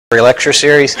lecture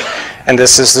series, and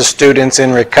this is the Students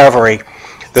in Recovery.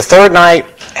 The third night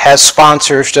has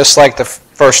sponsors just like the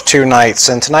first two nights,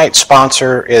 and tonight's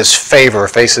sponsor is Favor,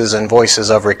 Faces and Voices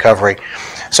of Recovery.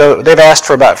 So they've asked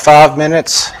for about 5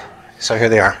 minutes, so here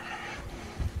they are.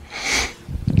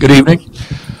 Good evening.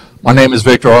 My name is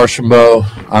Victor Archambault.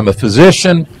 I'm a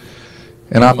physician,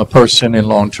 and I'm a person in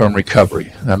long-term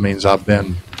recovery. That means I've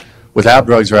been without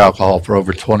drugs or alcohol for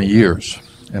over 20 years.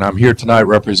 And I'm here tonight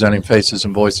representing Faces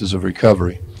and Voices of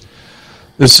Recovery.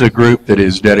 This is a group that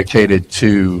is dedicated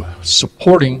to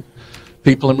supporting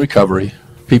people in recovery,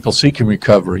 people seeking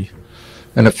recovery,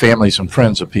 and the families and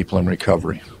friends of people in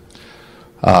recovery.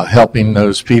 Helping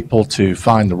those people to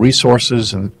find the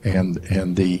resources and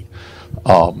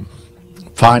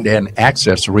find and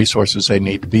access the resources they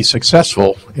need to be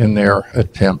successful in their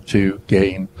attempt to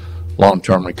gain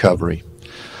long-term recovery.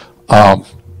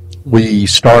 We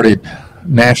started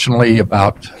nationally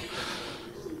about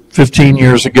 15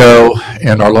 years ago,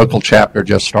 and our local chapter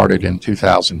just started in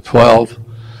 2012.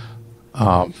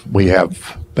 We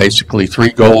have basically 3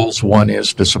 goals. One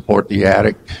is to support the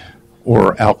addict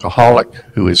or alcoholic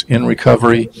who is in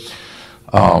recovery.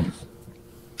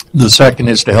 The second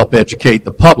is to help educate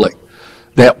the public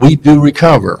that we do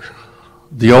recover.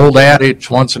 The old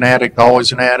adage, once an addict,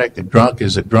 always an addict. A drunk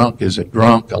is a drunk is a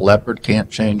drunk. A leopard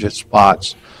can't change its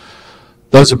spots.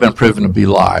 Those have been proven to be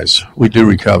lies. We do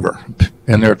recover.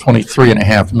 And there are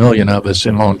 23.5 million of us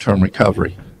in long-term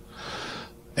recovery.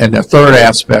 And the third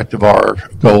aspect of our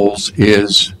goals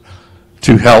is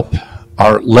to help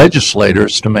our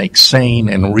legislators to make sane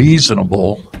and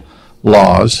reasonable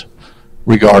laws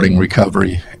regarding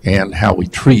recovery and how we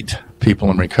treat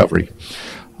people in recovery.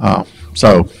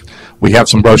 So we have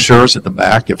some brochures at the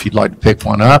back if you'd like to pick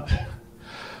one up.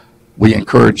 We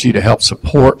encourage you to help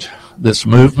support this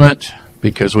movement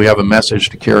because we have a message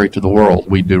to carry to the world.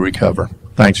 We do recover.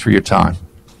 Thanks for your time.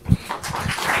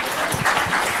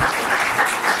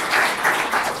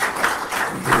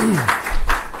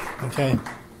 Okay.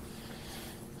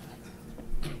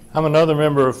 I'm another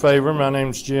member of Favor. My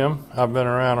name's Jim. I've been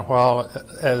around a while,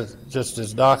 just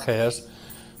as Doc has.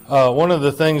 One of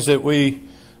the things that we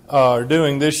are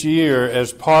doing this year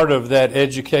as part of that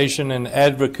education and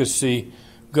advocacy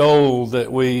goal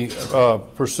that we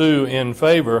pursue in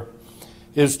Favor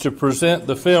is to present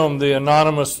the film, The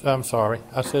Anonymous, I'm sorry,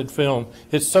 I said film.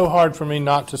 It's so hard for me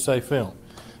not to say film.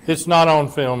 It's not on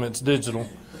film, it's digital,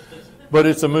 but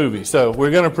it's a movie. So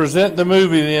we're going to present the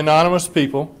movie, The Anonymous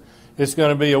People. It's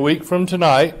going to be a week from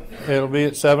tonight. It'll be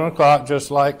at 7 o'clock,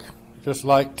 just like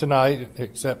tonight,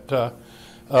 except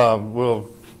we'll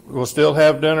still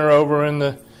have dinner over in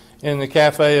the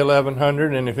Cafe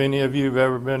 1100. And if any of you have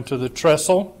ever been to the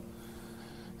Trestle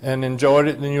and enjoyed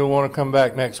it, then you'll want to come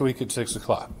back next week at 6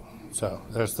 o'clock. So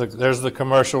there's the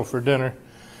commercial for dinner.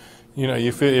 You know,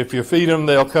 if you feed them,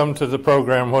 they'll come to the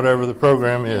program, whatever the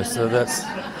program is. So that's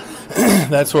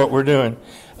that's what we're doing.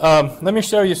 Let me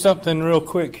show you something real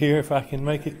quick here, if I can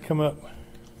make it come up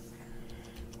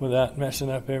without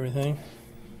messing up everything.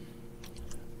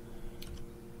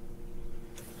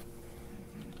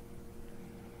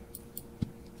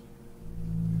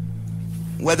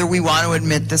 Whether we want to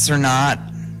admit this or not,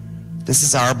 this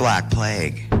is our Black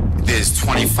Plague. There's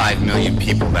 25 million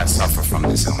people that suffer from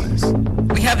this illness.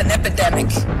 We have an epidemic.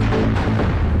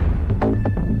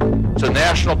 It's a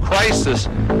national crisis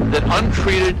that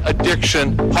untreated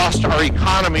addiction cost our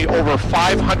economy over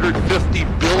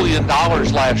 $550 billion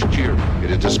last year.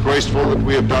 It is disgraceful that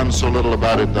we have done so little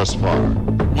about it thus far.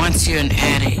 Once you're an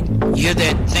addict, you're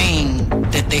that thing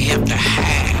that they have to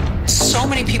hide. So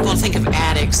many people think of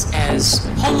addicts as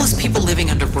homeless people living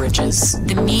under bridges.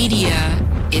 The media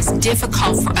is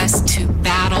difficult for us to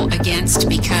battle against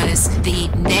because the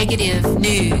negative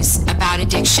news about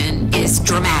addiction is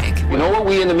dramatic. You know what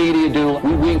we in the media do?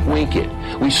 We wink it.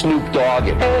 We Snoop Dogg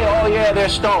it. Hey, oh yeah, they're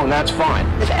stoned. That's fine.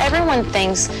 If everyone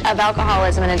thinks of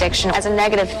alcoholism and addiction as a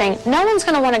negative thing, no one's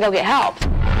going to want to go get help.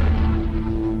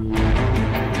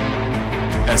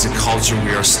 As a culture,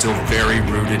 we are still very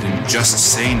rooted in just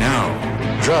say no.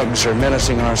 Drugs are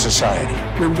menacing our society.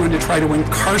 We're going to try to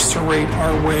incarcerate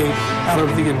our way out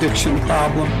of the addiction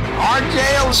problem. Our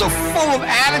jails are full of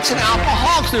addicts and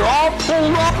alcoholics. They're all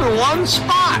pulled up in one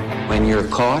spot. When you're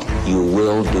caught, you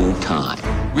will do time.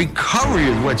 Recovery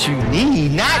is what you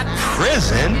need, not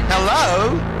prison.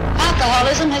 Hello?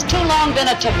 Alcoholism has too long been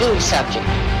a taboo subject.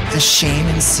 The shame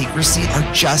and secrecy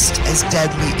are just as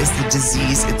deadly as the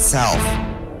disease itself.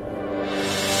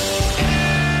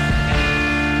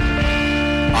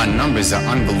 Our numbers are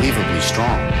unbelievably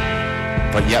strong,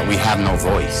 but yet we have no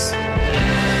voice.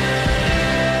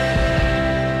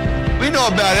 We know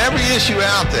about every issue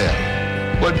out there.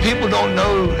 But people don't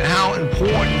know how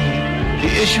important the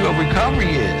issue of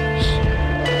recovery is.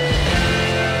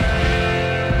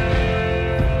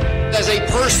 As a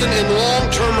person in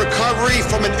long-term recovery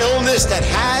from an illness that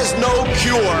has no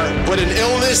cure, but an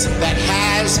illness that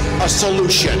has a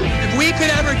solution. If we could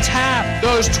ever tap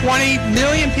those 20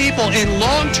 million people in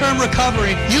long-term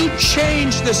recovery, you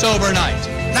change this overnight.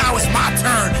 Now it's my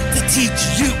turn to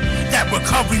teach you that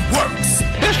recovery works.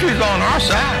 History's on our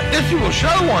side. History will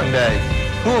show one day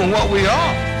who and what we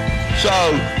are. So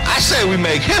I say we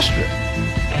make history.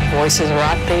 Voices are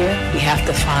out there. We have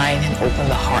to find and open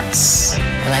the hearts.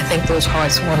 And I think those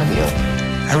hearts want to be open.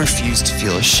 I refuse to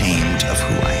feel ashamed of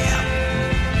who I am.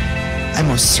 I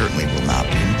most certainly will not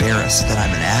be embarrassed that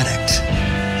I'm an addict.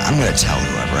 I'm going to tell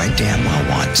whoever I damn well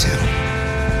want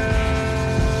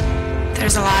to.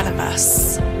 There's a lot of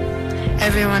us.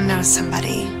 Everyone knows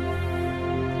somebody.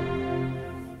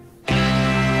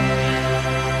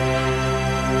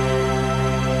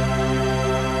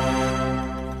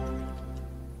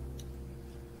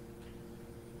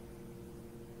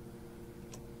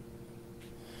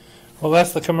 Well,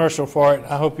 that's the commercial for it.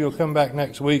 I hope you'll come back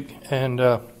next week and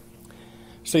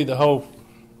see the whole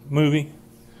movie,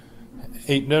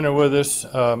 eat dinner with us,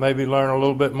 maybe learn a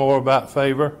little bit more about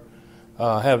Favor,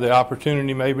 have the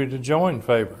opportunity maybe to join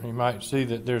Favor. You might see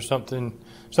that there's something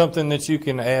that you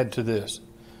can add to this.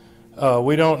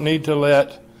 We don't need to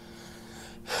let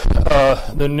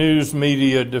the news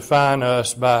media define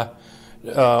us by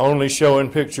only showing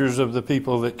pictures of the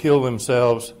people that kill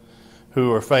themselves who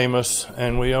are famous,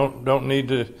 and we don't need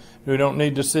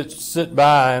to sit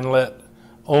by and let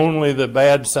only the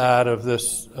bad side of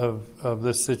this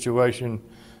situation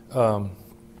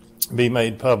be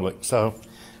made public. So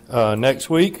next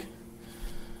week,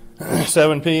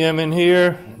 7 p.m. in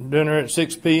here, dinner at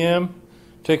 6 p.m.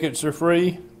 Tickets are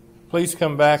free. Please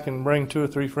come back and bring 2 or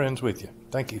 3 friends with you.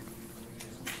 Thank you.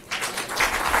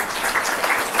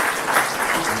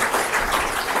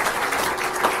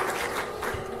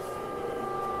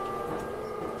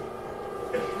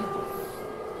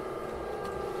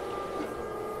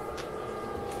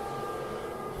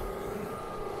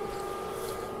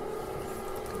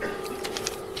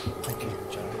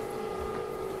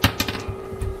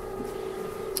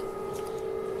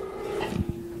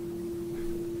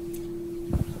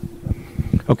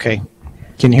 Okay,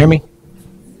 can you hear me?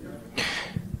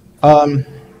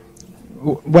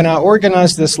 When I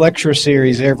organize this lecture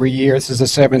series every year, this is the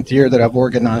 7th year that I've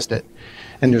organized it,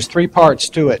 and there's 3 parts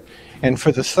to it. And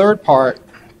for the 3rd part,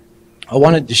 I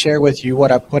wanted to share with you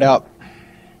what I put out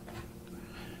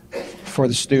for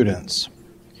the students.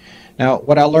 Now,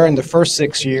 what I learned the first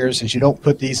 6 years is you don't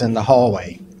put these in the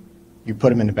hallway. You put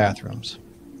them in the bathrooms.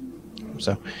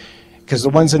 So, because the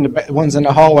ones in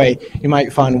the hallway, you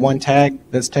might find one tag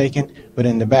that's taken, but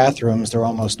in the bathrooms, they're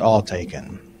almost all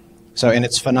taken. So, and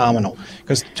it's phenomenal.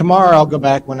 Because tomorrow I'll go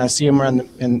back when I see them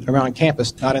around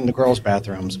campus, not in the girls'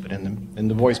 bathrooms, but in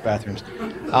the boys' bathrooms.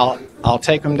 I'll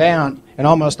take them down, and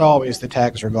almost always the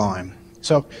tags are gone.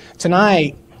 So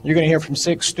tonight, you're going to hear from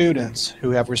 6 students who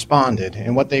have responded.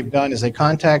 And what they've done is they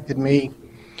contacted me,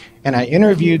 and I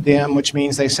interviewed them, which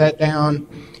means they sat down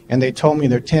and they told me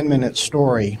their 10-minute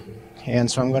story.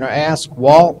 And so I'm going to ask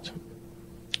Walt,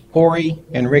 Horry,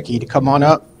 and Ricky to come on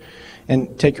up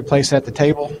and take your place at the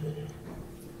table.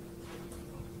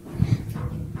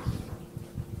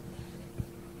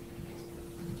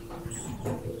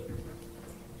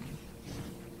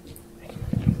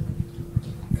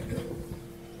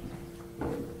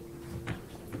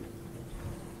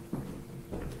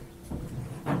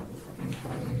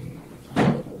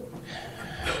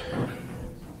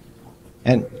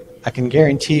 And I can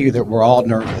guarantee you that we're all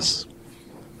nervous.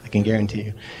 I can guarantee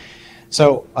you.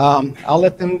 So I'll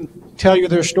let them tell you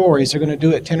their stories. They're going to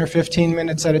do it 10 or 15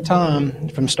 minutes at a time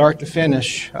from start to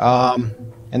finish. And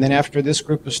then after this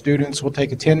group of students, we'll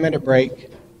take a 10-minute break.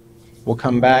 We'll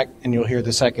come back, and you'll hear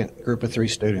the second group of 3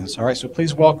 students. All right, so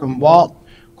please welcome Walt,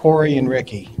 Corey, and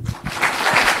Ricky.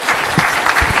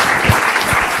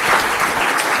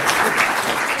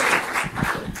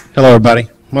 Hello, everybody.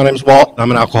 My name is Walt.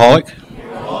 I'm an alcoholic.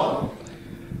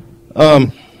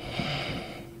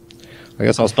 I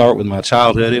guess I'll start with my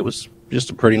childhood. It was just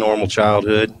a pretty normal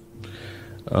childhood.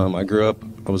 I grew up,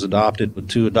 I was adopted with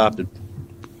 2 adopted,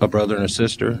 a brother and a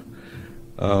sister.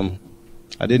 I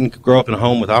didn't grow up in a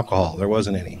home with alcohol. There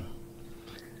wasn't any.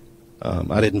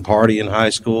 I didn't party in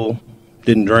high school,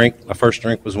 didn't drink. My first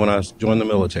drink was when I joined the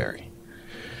military.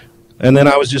 And then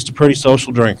I was just a pretty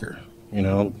social drinker, you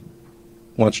know,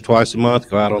 once or twice a month,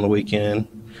 go out on the weekend,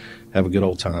 have a good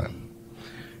old time.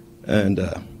 And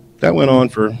that went on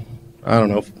for, I don't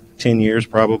know, 10 years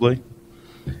probably.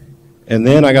 And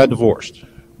then I got divorced.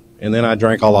 And then I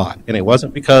drank a lot. And it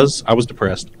wasn't because I was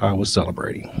depressed. I was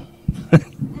celebrating.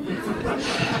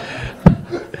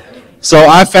 So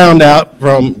I found out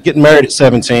from getting married at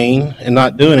 17 and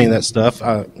not doing any of that stuff,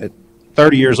 at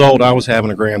 30 years old, I was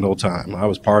having a grand old time. I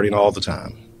was partying all the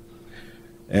time.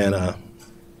 And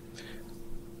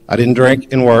I didn't drink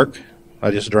and work. I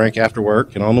just drank after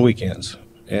work and on the weekends.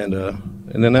 And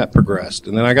then that progressed.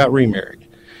 And then I got remarried.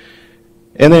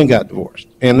 And then got divorced.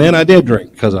 And then I did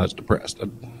drink because I was depressed. I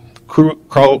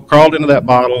crawled into that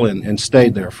bottle and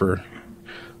stayed there for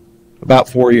about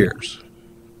 4 years.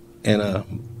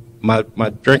 And my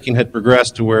drinking had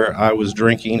progressed to where I was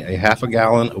drinking a half a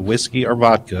gallon of whiskey or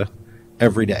vodka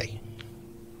every day.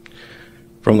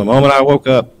 From the moment I woke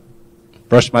up,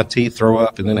 brush my teeth, throw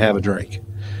up, and then have a drink.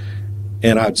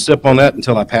 And I'd sip on that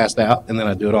until I passed out, and then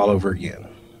I'd do it all over again.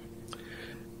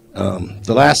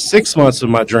 The last 6 months of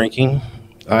my drinking,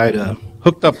 I'd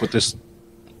hooked up with this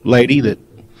lady that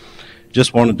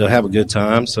just wanted to have a good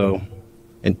time,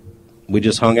 and we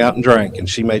just hung out and drank, and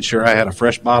she made sure I had a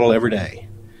fresh bottle every day.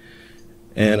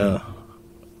 And a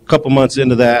couple months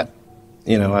into that,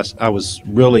 you know, I was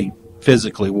really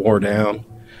physically wore down,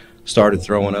 started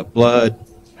throwing up blood,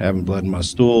 having blood in my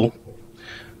stool.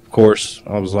 Of course,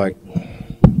 I was like,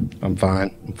 I'm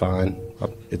fine,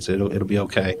 it'll be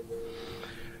okay.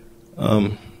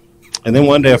 And then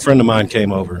one day a friend of mine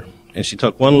came over, and she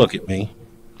took one look at me,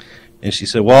 and she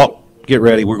said, Walt, get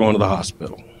ready, we're going to the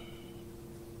hospital.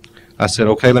 I said,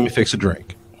 okay, let me fix a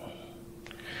drink.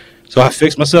 So I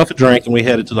fixed myself a drink, and we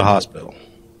headed to the hospital.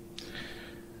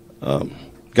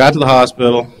 Got to the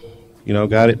hospital, you know,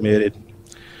 got admitted.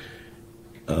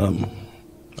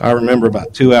 I remember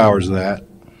about 2 hours of that,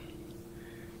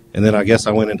 and then I guess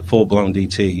I went into full-blown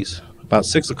DTs. About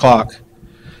 6 o'clock,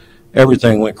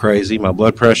 everything went crazy. My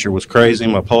blood pressure was crazy.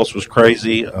 My pulse was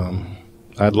crazy.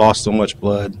 I'd lost so much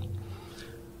blood.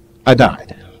 I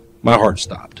died. My heart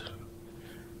stopped.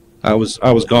 I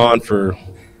was gone for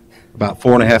about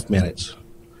 4.5 minutes.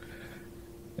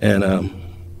 And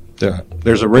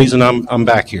there's a reason I'm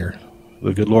back here.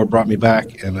 The good Lord brought me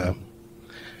back, and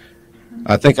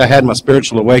I think I had my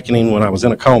spiritual awakening when I was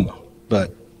in a coma.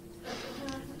 But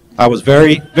I was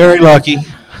very, very lucky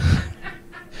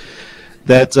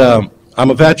that I'm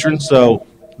a veteran, so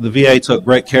the VA took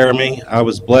great care of me. I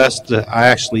was blessed. I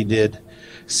actually did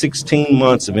 16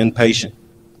 months of inpatient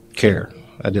care.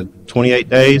 I did 28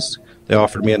 days. They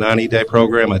offered me a 90-day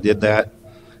program. I did that.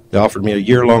 They offered me a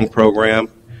year-long program,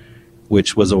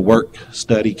 which was a work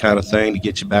study kind of thing to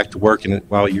get you back to working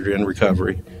while you're in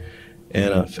recovery.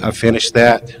 And I finished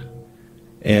that.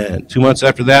 And 2 months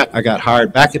after that, I got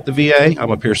hired back at the VA.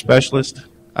 I'm a peer specialist.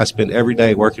 I spend every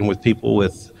day working with people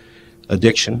with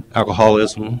addiction,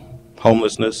 alcoholism,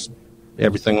 homelessness,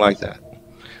 everything like that.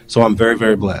 So I'm very,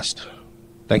 very blessed.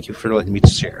 Thank you for letting me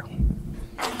share.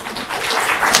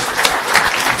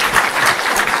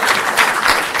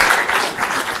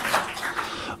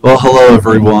 Well, hello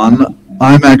everyone.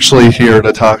 I'm actually here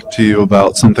to talk to you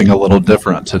about something a little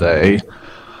different today.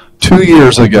 2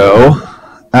 years ago,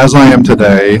 as I am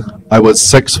today, I was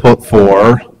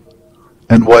 6'4"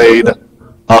 and weighed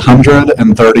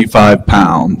 135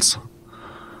 pounds.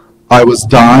 I was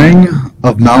dying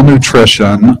of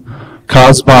malnutrition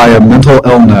caused by a mental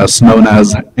illness known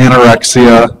as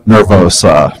anorexia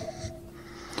nervosa.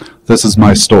 This is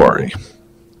my story.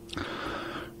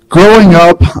 Growing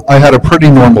up, I had a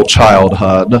pretty normal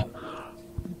childhood.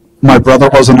 My brother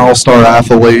was an all-star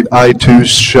athlete. I too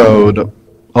showed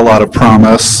a lot of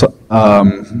promise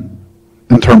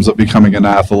in terms of becoming an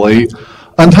athlete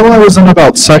until I was in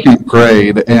about 2nd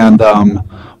grade, and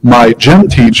my gym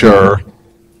teacher,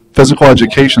 physical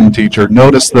education teacher,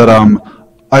 noticed that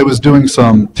I was doing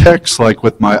some tics, like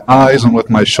with my eyes and with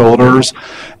my shoulders,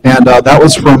 and that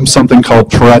was from something called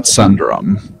Tourette's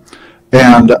syndrome.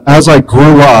 And as I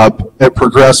grew up, it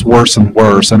progressed worse and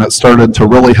worse, and it started to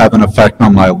really have an effect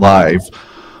on my life.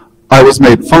 I was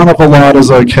made fun of a lot as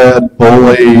a kid,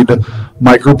 bullied.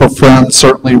 My group of friends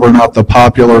certainly were not the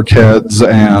popular kids,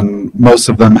 and most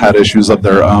of them had issues of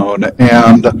their own.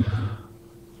 And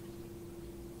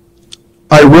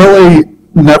I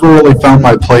never really found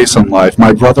my place in life.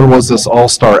 My brother was this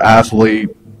all-star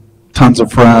athlete, tons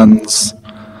of friends,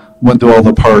 went to all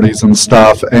the parties and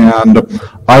stuff, and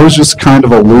I was just kind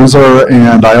of a loser,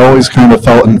 and I always kind of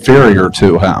felt inferior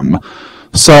to him.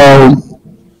 So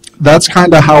that's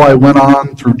kind of how I went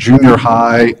on through junior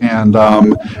high, and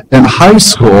in high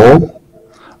school,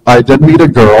 I did meet a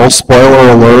girl, spoiler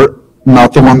alert,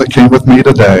 not the one that came with me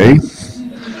today,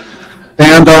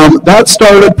 and that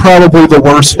started probably the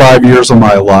worst 5 years of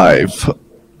my life.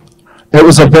 It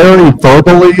was a very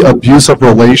verbally abusive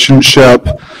relationship.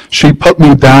 She put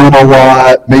me down a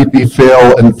lot, made me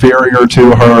feel inferior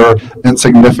to her,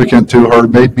 insignificant to her,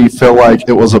 made me feel like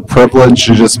it was a privilege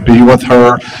to just be with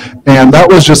her. And that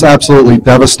was just absolutely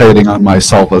devastating on my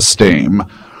self-esteem.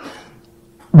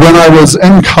 When I was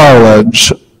in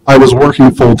college, I was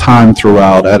working full-time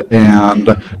throughout it and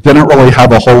didn't really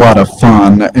have a whole lot of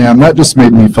fun, and that just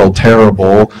made me feel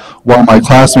terrible. While my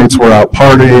classmates were out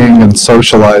partying and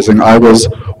socializing, I was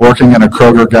working in a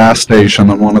Kroger gas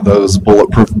station in one of those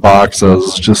bulletproof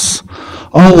boxes, just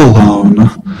all alone.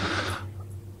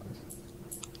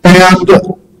 And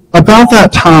about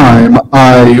that time,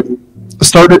 I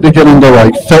started to get into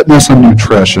like fitness and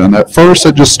nutrition. At first,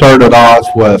 it just started off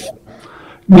with,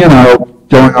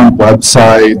 going on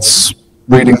websites,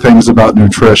 reading things about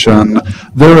nutrition.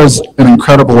 There is an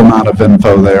incredible amount of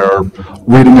info there,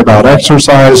 reading about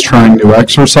exercise, trying new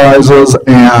exercises,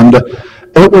 and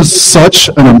it was such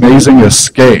an amazing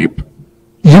escape.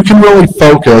 You can really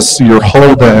focus your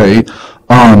whole day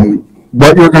on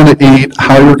what you're going to eat,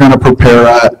 how you're going to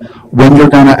prepare it, when you're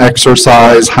going to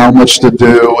exercise, how much to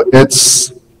do. It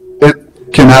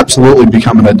can absolutely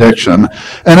become an addiction,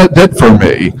 and it did for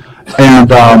me.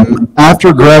 And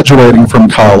after graduating from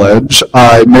college,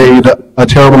 I made a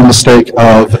terrible mistake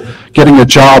of getting a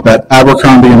job at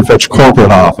Abercrombie & Fitch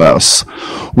corporate office,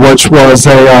 which was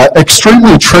a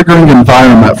extremely triggering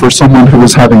environment for someone who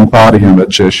was having body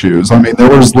image issues. I mean, there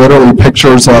was literally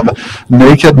pictures of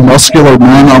naked, muscular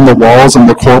men on the walls in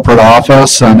the corporate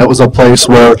office, and it was a place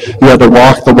where you had to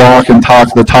walk the walk and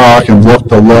talk the talk and look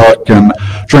the look and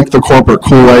drink the corporate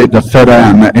Kool-Aid to fit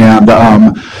in.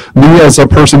 And me, as a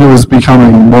person who was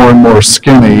becoming more and more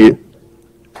skinny,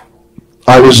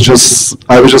 I was just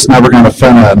never going to fit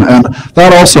in, and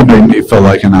that also made me feel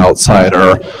like an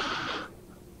outsider.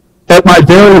 At my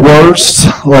very worst,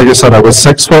 like I said, I was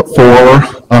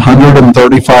 6'4",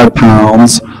 135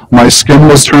 pounds. My skin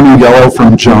was turning yellow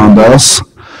from jaundice,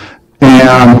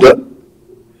 and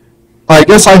I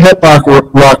guess I hit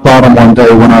rock bottom one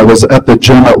day when I was at the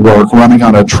gym at work running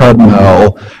on a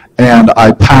treadmill, and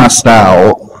I passed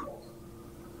out.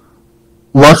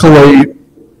 Luckily,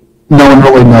 no one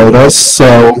really noticed,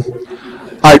 so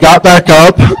I got back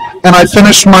up and I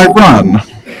finished my run.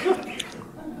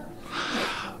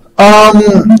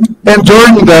 And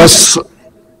during this,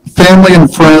 family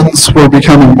and friends were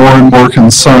becoming more and more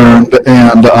concerned,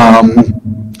 and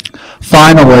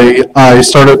finally I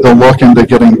started to look into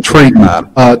getting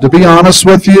treatment. To be honest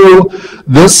with you,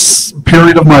 this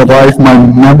period of my life, my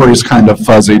memory's kind of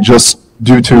fuzzy, just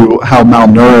due to how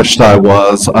malnourished I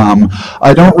was.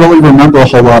 I don't really remember a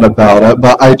whole lot about it,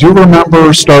 but I do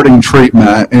remember starting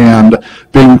treatment and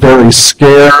being very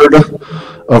scared,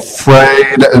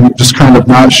 afraid, and just kind of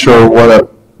not sure what it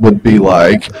would be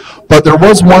like. But there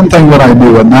was one thing that I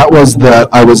knew, and that was that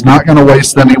I was not going to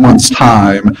waste anyone's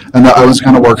time, and that I was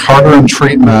going to work harder in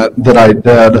treatment than I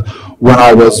did when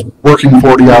I was working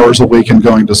 40 hours a week and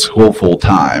going to school full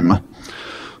time.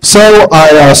 So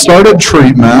I started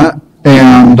treatment,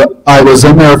 and I was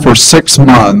in there for 6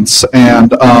 months,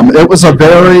 and it was a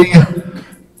very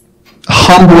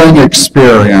humbling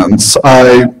experience.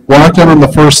 I walked in on the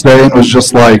first day and was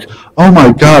just like, oh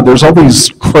my God, there's all these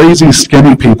crazy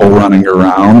skinny people running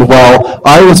around. Well,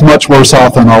 I was much worse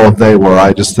off than all of they were.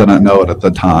 I just didn't know it at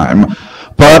the time.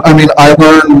 But I mean, I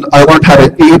learned how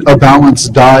to eat a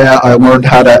balanced diet. I learned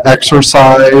how to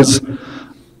exercise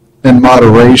in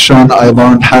moderation. I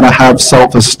learned how to have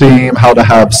self-esteem, how to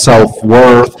have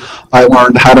self-worth. I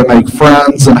learned how to make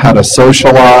friends and how to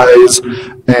socialize.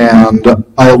 And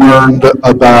I learned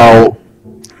about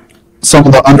some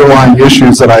of the underlying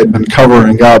issues that I had been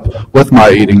covering up with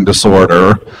my eating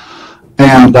disorder.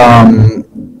 And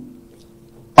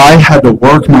I had to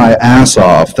work my ass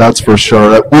off, that's for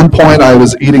sure. At one point, I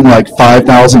was eating like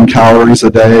 5,000 calories a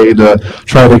day to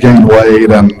try to gain weight,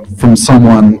 and from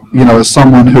someone, as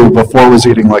someone who before was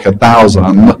eating like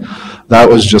 1,000, that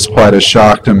was just quite a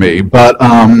shock to me. But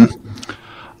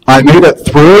I made it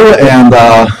through, and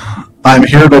I'm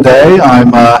here today.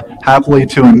 I'm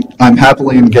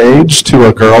happily engaged to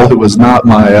a girl who was not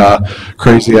my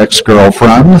crazy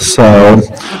ex-girlfriend, so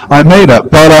I made it.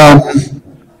 But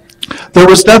there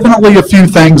was definitely a few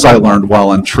things I learned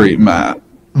while in treatment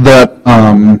that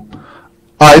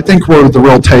I think were the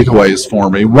real takeaways for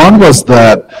me. One was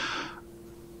that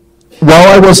while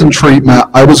I was in treatment,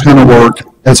 I was going to work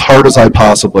as hard as I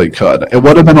possibly could. It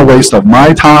would have been a waste of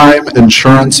my time,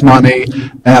 insurance money,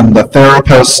 and the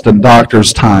therapist and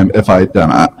doctor's time if I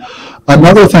didn't.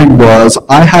 Another thing was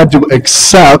I had to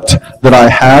accept that I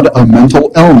had a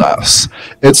mental illness.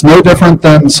 It's no different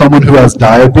than someone who has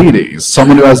diabetes.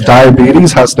 Someone who has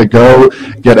diabetes has to go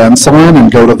get insulin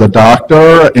and go to the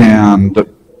doctor and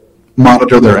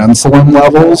monitor their insulin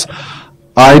levels.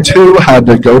 I too had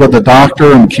to go to the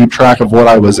doctor and keep track of what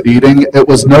I was eating. It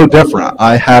was no different.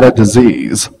 I had a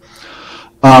disease.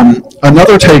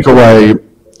 Another takeaway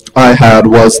I had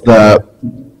was that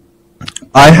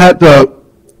I had to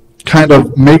kind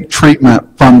of make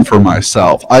treatment fun for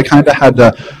myself. I kind of had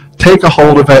to take a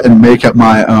hold of it and make it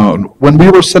my own. When we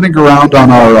were sitting around on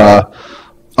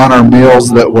our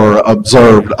meals that were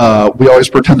observed, we always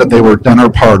pretended they were dinner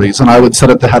parties, and I would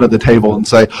sit at the head of the table and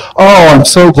say, "Oh, I'm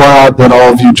so glad that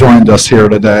all of you joined us here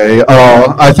today.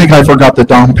 Oh, I think I forgot the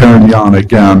Dom Perignon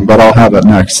again, but I'll have it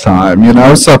next time." You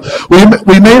know, so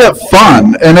we made it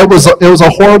fun, and it was a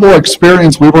horrible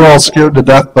experience. We were all scared to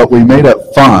death, but we made it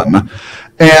fun.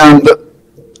 And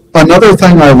another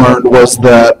thing I learned was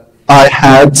that I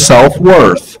had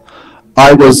self-worth.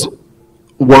 I was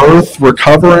worth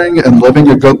recovering and living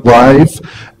a good life,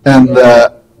 and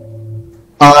that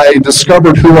I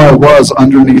discovered who I was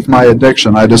underneath my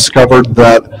addiction. I discovered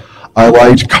that I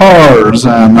liked cars,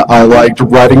 and I liked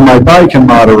riding my bike in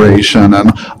moderation,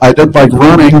 and I did like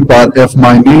running, but if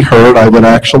my knee hurt, I would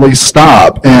actually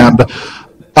stop. And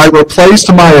I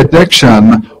replaced my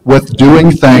addiction with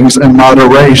doing things in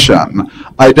moderation.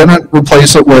 I didn't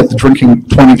replace it with drinking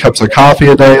 20 cups of coffee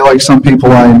a day like some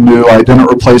people I knew. I didn't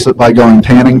replace it by going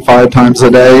tanning 5 times a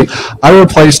day. I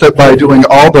replaced it by doing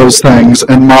all those things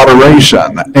in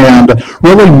moderation. And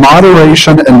really,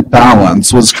 moderation and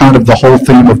balance was kind of the whole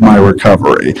theme of my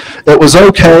recovery. It was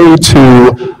okay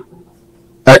to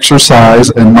exercise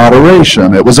in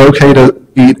moderation. It was okay to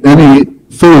eat any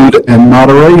food in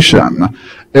moderation.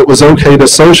 It was okay to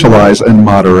socialize in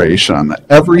moderation.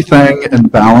 Everything in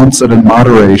balance and in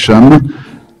moderation,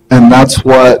 and that's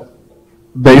what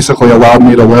basically allowed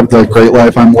me to live the great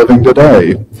life I'm living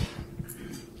today.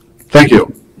 Thank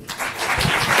you.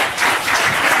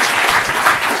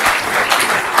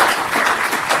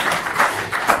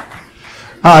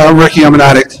 Hi, I'm Ricky. I'm an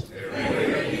addict.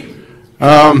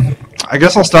 I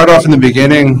guess I'll start off in the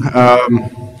beginning.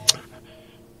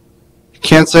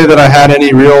 Can't say that I had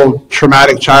any real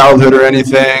traumatic childhood or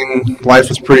anything. Life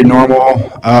was pretty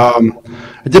normal. I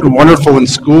did wonderful in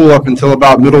school up until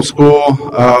about middle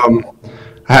school. I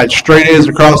had straight A's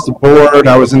across the board.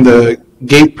 I was in the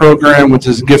GATE program, which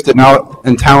is Gifted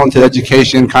and Talented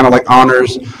Education, kind of like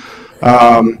honors.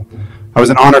 I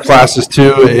was in honor classes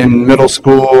too in middle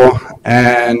school,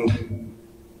 and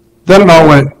then it all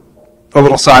went a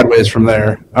little sideways from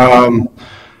there.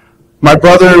 My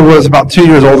brother was about 2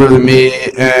 years older than me,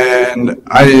 and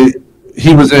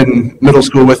he was in middle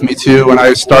school with me too, and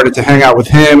I started to hang out with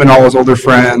him and all his older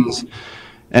friends,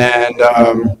 and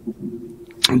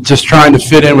just trying to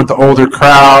fit in with the older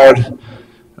crowd.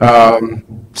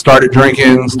 Started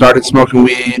drinking, started smoking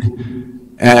weed,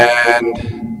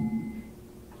 and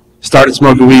started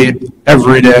smoking weed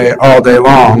every day, all day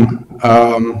long.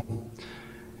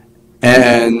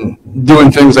 And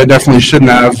doing things I definitely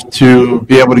shouldn't have to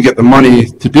be able to get the money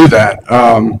to do that,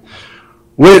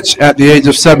 which at the age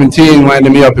of 17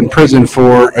 landed me up in prison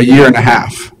for a year and a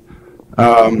half.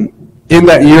 In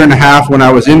that year and a half when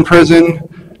I was in prison,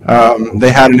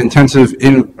 they had an intensive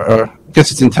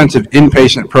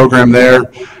inpatient program there.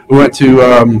 We went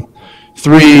to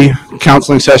 3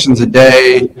 counseling sessions a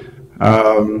day,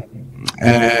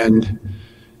 and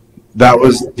that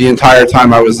was the entire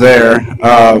time I was there.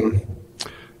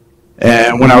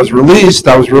 And when I was released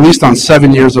on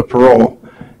 7 years of parole.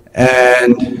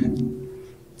 And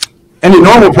any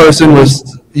normal person with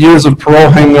years of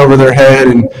parole hanging over their head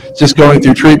and just going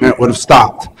through treatment would have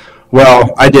stopped.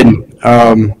 Well, I didn't.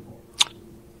 On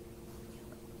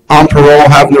parole,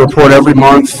 having to report every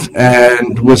month,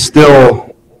 and was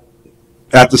still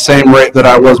at the same rate that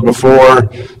I was before,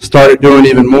 started doing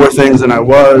even more things than I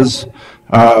was.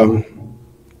 And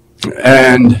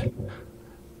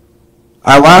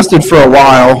I lasted for a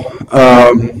while,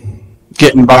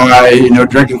 getting by,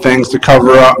 drinking things to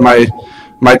cover up my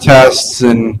tests,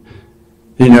 and,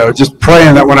 just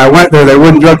praying that when I went there, they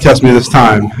wouldn't drug test me this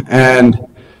time. And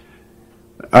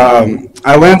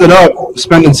I landed up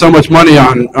spending so much money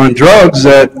on drugs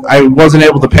that I wasn't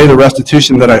able to pay the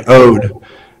restitution that I owed.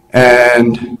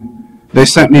 And they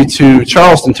sent me to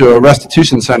Charleston to a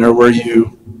restitution center where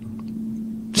you,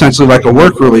 essentially like a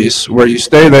work release, where you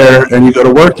stay there and you go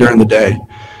to work during the day.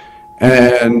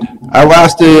 And I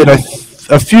lasted, I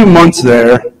a few months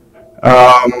there,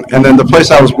 and then the place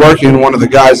I was working, one of the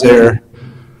guys there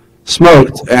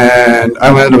smoked, and I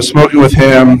ended up smoking with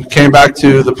him. Came back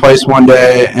to the place one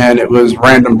day, and it was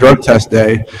random drug test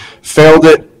day. Failed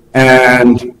it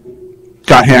and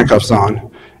got handcuffs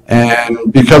on.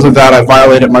 And because of that, I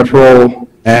violated my parole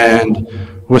and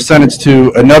was sentenced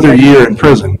to another year in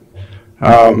prison.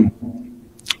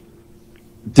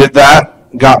 Did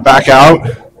that, got back out,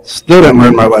 still didn't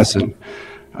learn my lesson.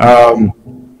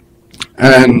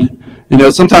 And, you know,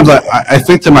 sometimes I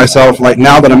think to myself, like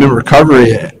now that I'm in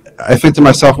recovery, I think to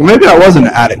myself, well, maybe I was an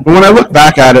addict. But when I look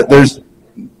back at it,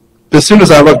 as soon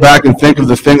as I look back and think of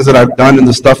the things that I've done and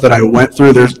the stuff that I went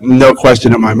through, there's no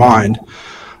question in my mind.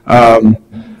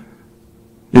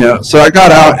 You know, so I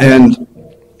got out, and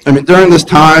I mean, during this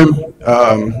time,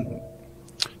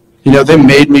 you know, they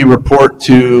made me report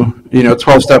to, you know,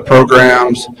 12-step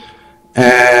programs,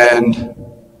 and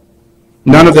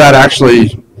none of that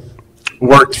actually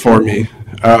worked for me,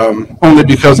 only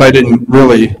because I didn't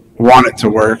really want it to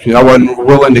work. You know, I wasn't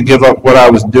willing to give up what I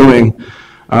was doing,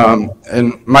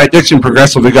 and my addiction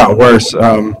progressively got worse.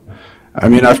 I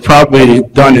mean, I've probably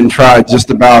done and tried just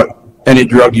about any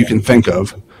drug you can think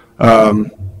of.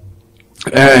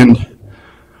 And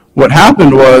what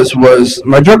happened was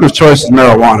my drug of choice is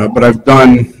marijuana, but I've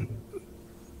done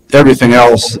everything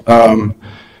else, and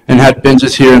had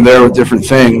binges here and there with different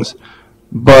things.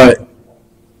 But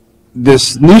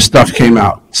this new stuff came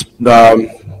out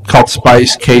called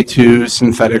Spice, K2,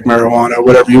 synthetic marijuana,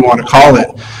 whatever you want to call it.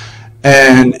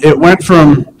 And it went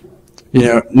from, you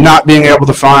know, not being able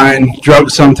to find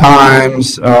drugs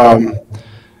sometimes.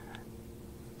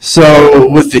 So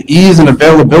with the ease and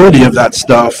availability of that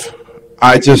stuff,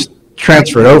 I just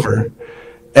transferred over,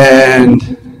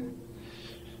 and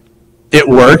it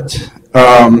worked.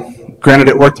 Granted,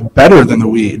 it worked better than the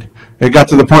weed. It got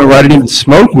to the point where I didn't even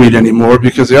smoke weed anymore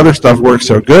because the other stuff worked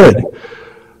so good.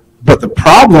 But the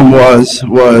problem was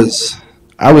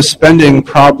I was spending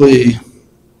probably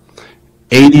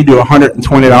 $80 to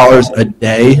 $120 a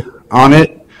day on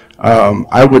it.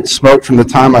 I would smoke from the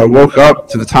time I woke up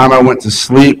to the time I went to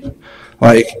sleep.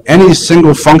 Like any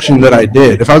single function that I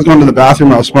did. If I was going to the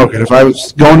bathroom, I was smoking. If I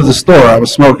was going to the store, I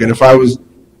was smoking. If I was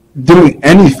doing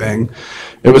anything,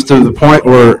 it was to the point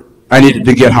where I needed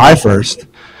to get high first.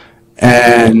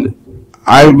 And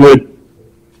I would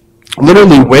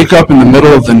literally wake up in the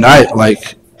middle of the night,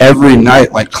 like every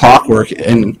night, like clockwork,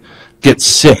 and get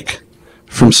sick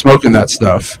from smoking that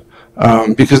stuff.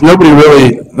 Because nobody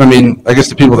really, I mean, I guess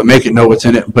the people that make it know what's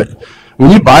in it, but when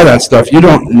you buy that stuff, you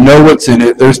don't know what's in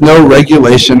it. There's no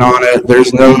regulation on it.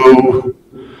 There's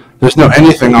no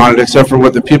anything on it except for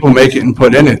what the people make it and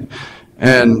put in it.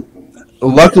 And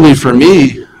luckily for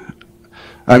me,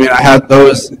 I mean, I had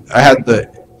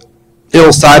the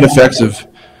ill side effects of,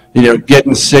 you know,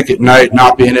 getting sick at night,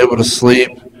 not being able to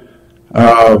sleep.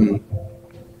 And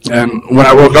when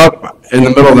I woke up in the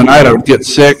middle of the night, I would get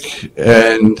sick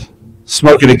and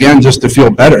smoke it again just to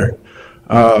feel better.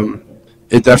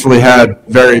 It definitely had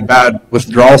very bad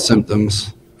withdrawal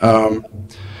symptoms. And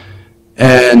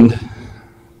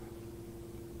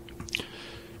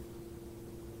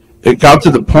it got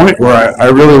to the point where I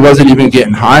really wasn't even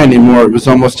getting high anymore. It was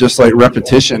almost just like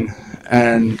repetition.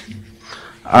 And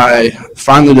I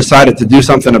finally decided to do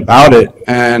something about it.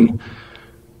 And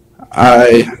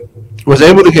I was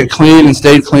able to get clean and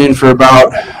stayed clean for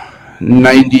about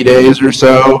 90 days or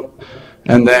so.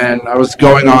 And then I was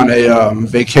going on a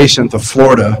vacation to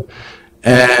Florida,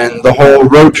 and the whole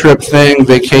road trip thing,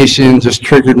 vacation, just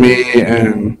triggered me,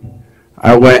 and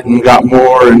I went and got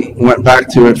more and went back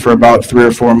to it for about 3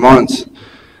 or 4 months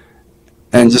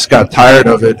and just got tired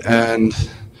of it. And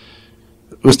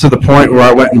it was to the point where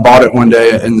I went and bought it one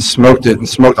day and smoked it and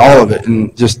smoked all of it,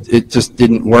 and it just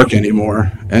didn't work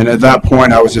anymore. And at that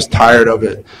point, I was just tired of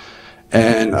it.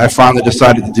 And I finally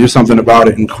decided to do something about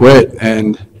it and quit.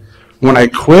 And when I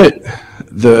quit,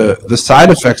 the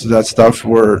side effects of that stuff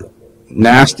were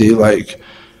nasty. Like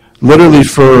literally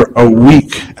for a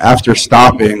week after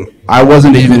stopping, I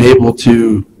wasn't even able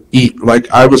to eat. Like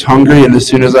I was hungry, and as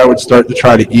soon as I would start to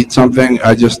try to eat something,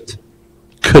 I just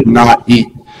could not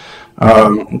eat.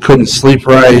 Couldn't sleep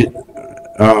right.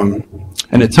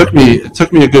 And it took me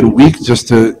a good week just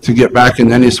to get back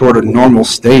in any sort of normal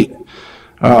state.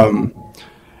 And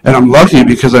I'm lucky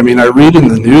because, I mean, I read in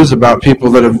the news about people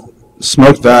that have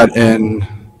smoked that and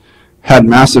had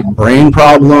massive brain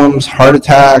problems, heart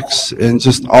attacks, and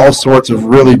just all sorts of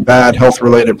really bad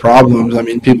health-related problems. I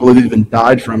mean, people have even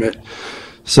died from it.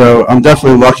 So I'm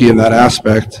definitely lucky in that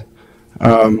aspect.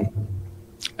 And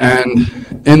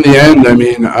in the end, I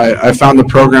mean, I found the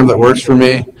program that works for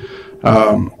me.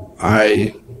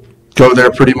 I go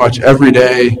there pretty much every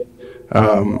day.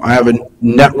 I have a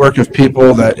network of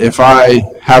people that if I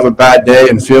have a bad day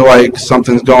and feel like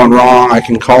something's going wrong, I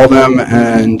can call them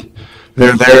and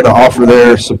they're there to offer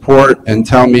their support and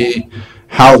tell me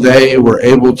how they were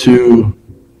able to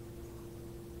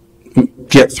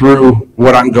get through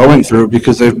what I'm going through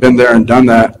because they've been there and done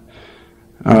that.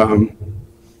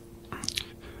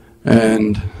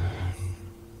 And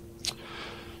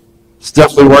it's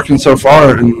definitely working so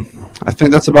far, and I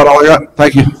think that's about all I got.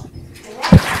 Thank you.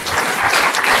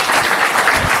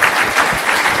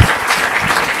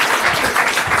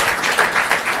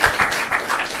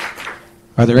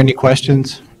 Are there any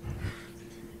questions?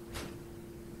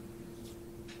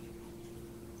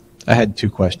 I had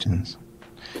 2 questions.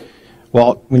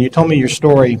 Well, when you told me your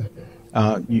story,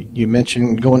 you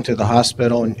mentioned going to the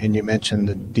hospital and you mentioned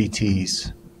the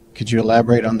DTs. Could you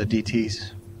elaborate on the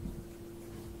DTs?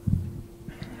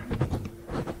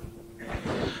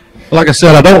 Like I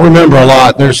said, I don't remember a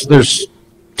lot. There's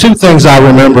 2 things I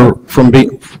remember from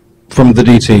the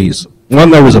DTs. One,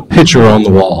 there was a picture on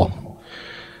the wall.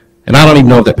 And I don't even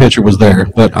know if that picture was there,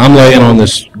 but I'm laying on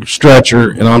this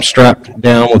stretcher and I'm strapped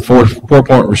down with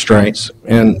four-point restraints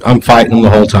and I'm fighting them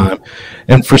the whole time.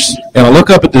 And I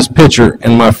look up at this picture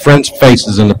and my friend's face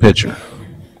is in the picture.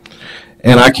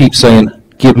 And I keep saying,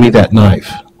 give me that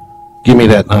knife. Give me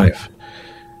that knife.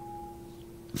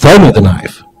 Throw me the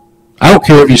knife. I don't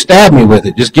care if you stab me with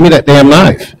it. Just give me that damn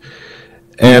knife.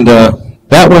 And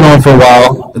that went on for a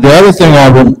while. The other thing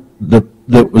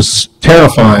that was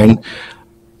terrifying,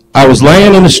 I was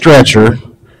laying in a stretcher.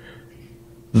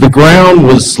 The ground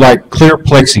was like clear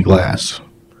plexiglass.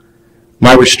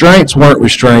 My restraints weren't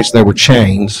restraints, they were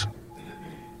chains.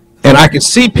 And I could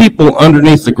see people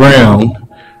underneath the ground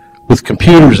with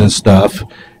computers and stuff.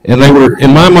 And they were,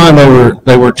 in my mind,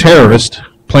 they were terrorists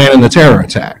planning the terror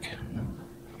attack.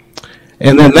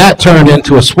 And then that turned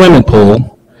into a swimming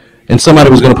pool, and somebody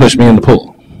was going to push me in the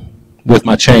pool with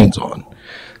my chains on.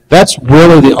 That's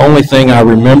really the only thing I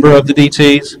remember of the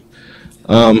DTs.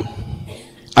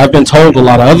 I've been told a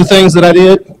lot of other things that I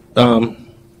did.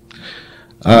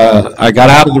 I got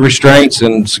out of the restraints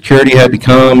and security had to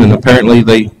come, and apparently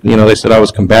they said I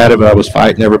was combative, I was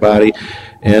fighting everybody.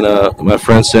 And my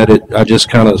friend said I just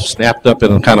kind of snapped up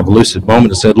in a kind of lucid moment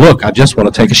and said, look, I just want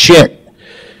to take a shit.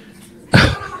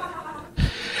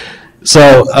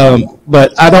 So,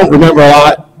 but I don't remember a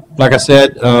lot. Like I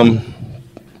said,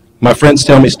 my friends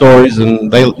tell me stories, and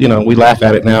they, we laugh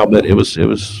at it now, but it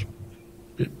was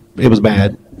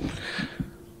bad.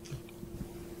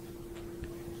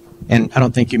 And I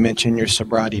don't think you mentioned your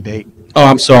sobriety date. Oh,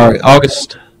 I'm sorry.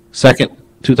 August 2nd,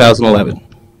 2011.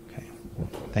 Okay.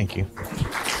 Thank you.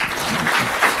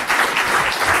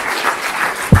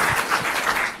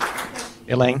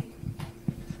 Elaine?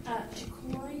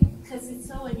 Because it's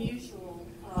so unusual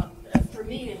for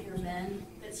me to hear men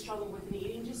that struggle with an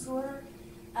eating disorder.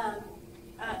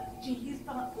 Do you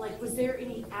thought, was there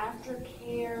any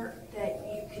aftercare that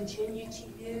you continue to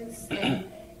use? And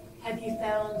have you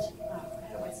found,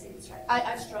 how do I say this right?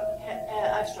 I've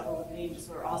struggled with an eating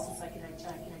disorder also, so I can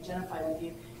identify with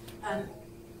you.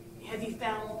 Have you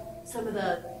found some of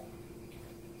the,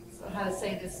 how to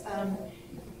say this,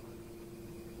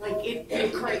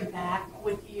 it occurring back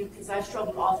with you? Because I've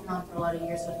struggled off and on for a lot of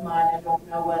years with mine. I don't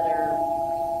know whether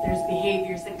there's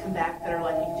behaviors that come back that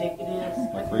are indicative.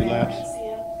 Like relapse?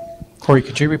 Corey,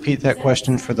 could you repeat that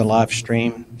question for the live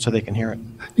stream so they can hear it?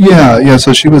 Yeah.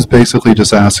 So she was basically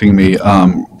just asking me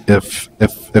if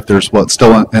there's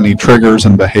still any triggers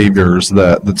and behaviors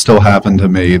that still happen to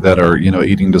me that are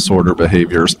eating disorder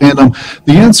behaviors, and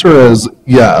the answer is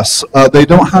yes. They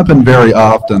don't happen very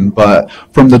often, but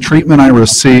from the treatment I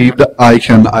received, I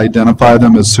can identify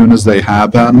them as soon as they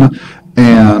happen,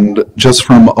 and just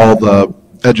from all the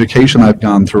education I've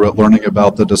gone through it, learning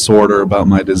about the disorder, about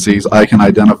my disease, I can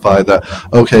identify that,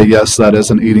 okay, yes, that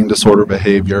is an eating disorder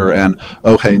behavior, and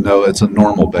okay, no, it's a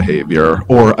normal behavior,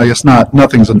 or I guess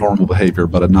nothing's a normal behavior,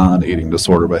 but a non-eating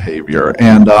disorder behavior.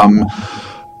 And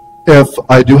if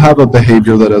I do have a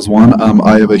behavior that is one,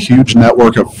 I have a huge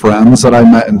network of friends that I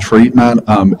met in treatment.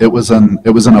 It was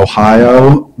in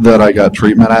Ohio that I got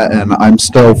treatment at, and I'm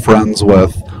still friends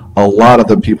with a lot of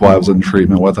the people I was in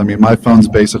treatment with. I mean, my phone's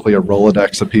basically a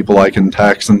Rolodex of people I can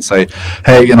text and say,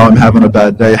 hey, I'm having a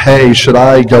bad day. Hey, should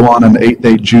I go on an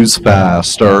 8-day juice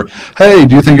fast? Or, hey,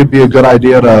 do you think it'd be a good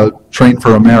idea to train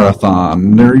for a marathon?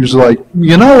 And they're usually like,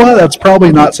 you know what, that's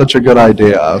probably not such a good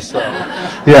idea. So,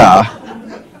 yeah.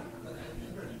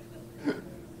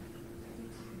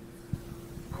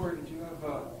 Corey, did you have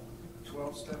a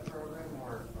 12-step program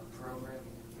or a program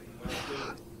that you went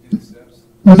through to do the steps?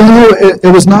 No,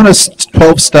 it was not a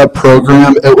 12-step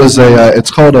program. It was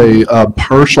it's called a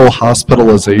partial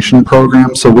hospitalization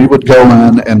program. So we would go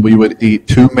in and we would eat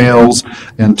 2 meals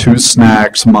and 2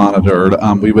 snacks monitored.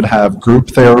 We would have group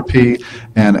therapy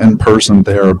and in-person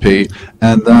therapy.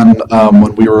 And then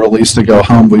when we were released to go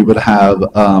home, we would have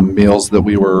meals that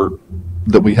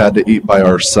we had to eat by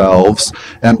ourselves,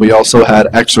 and we also had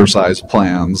exercise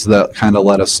plans that kind of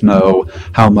let us know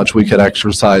how much we could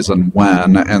exercise and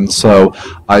when. And so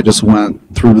I just went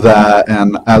through that,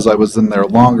 and as I was in there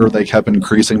longer, they kept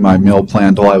increasing my meal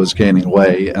plan till I was gaining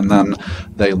weight, and then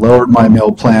they lowered my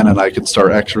meal plan and I could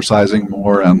start exercising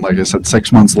more. And like I said,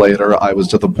 6 months later, I was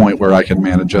to the point where I could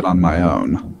manage it on my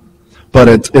own. But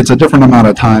it's a different amount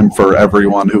of time for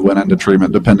everyone who went into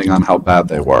treatment depending on how bad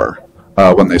they were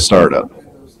when they started.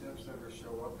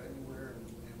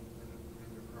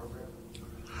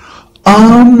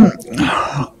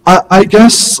 I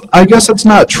guess it's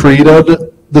not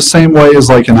treated the same way as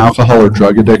like an alcohol or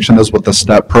drug addiction is with the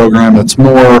STEP program. It's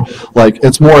more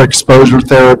exposure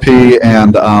therapy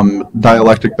and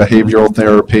dialectic behavioral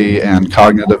therapy and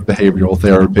cognitive behavioral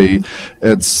therapy.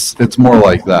 It's more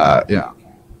like that, yeah.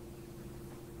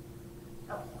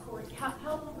 How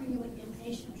long were you in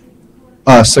inpatient treatment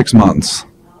for? 6 months.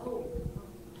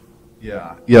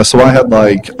 Yeah. So I had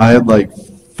like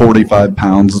 45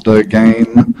 pounds to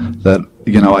gain that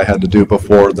I had to do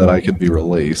before that I could be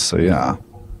released. So yeah.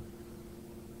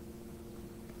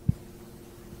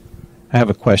 I have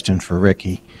a question for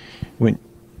Ricky. When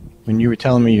you were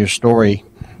telling me your story,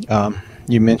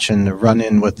 you mentioned the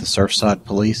run-in with the Surfside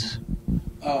Police.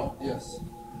 Oh yes.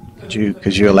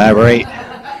 Could you elaborate?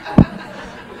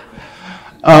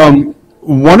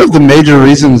 One of the major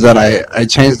reasons that I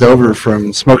changed over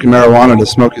from smoking marijuana to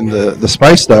smoking the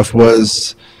spice stuff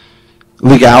was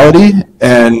legality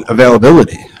and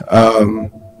availability.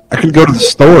 I could go to the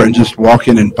store and just walk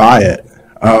in and buy it.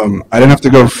 I didn't have to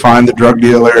go find the drug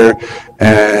dealer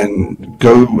and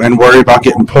go and worry about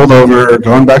getting pulled over or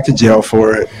going back to jail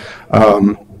for it.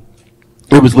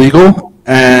 It was legal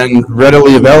and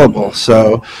readily available.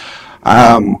 So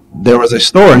there was a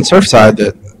store in Surfside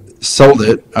that sold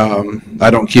it.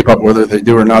 I don't keep up whether they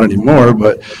do or not anymore,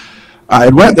 but I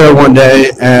went there one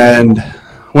day and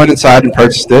went inside and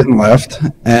purchased it and left.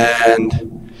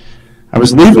 And I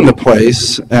was leaving the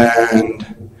place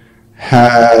and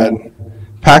had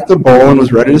packed a bowl and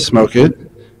was ready to smoke it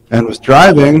and was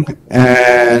driving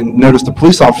and noticed a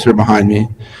police officer behind me.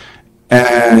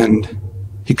 And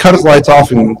he cut his lights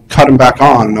off and cut them back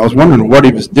on. And I was wondering what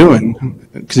he was doing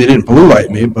because he didn't blue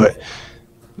light me, but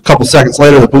a couple seconds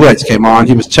later, the blue lights came on.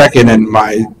 He was checking, and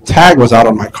my tag was out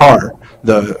on my car,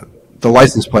 the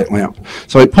license plate lamp.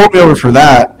 So he pulled me over for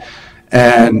that,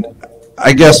 and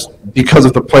I guess because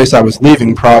of the place I was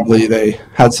leaving, probably they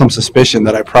had some suspicion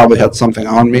that I probably had something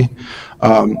on me,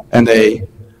 and they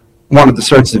wanted to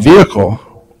search the vehicle.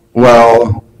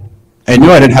 Well, I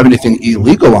knew I didn't have anything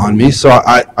illegal on me, so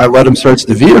I let them search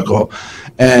the vehicle,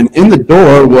 and in the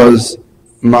door was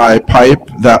my pipe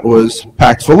that was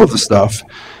packed full of the stuff.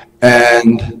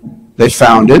 And they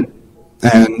found it,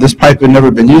 and this pipe had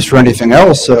never been used for anything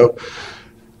else, so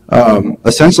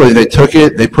essentially they took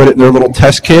it, they put it in their little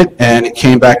test kit, and it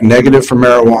came back negative for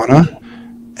marijuana,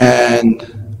 and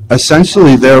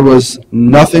essentially there was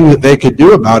nothing that they could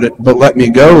do about it but let me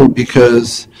go,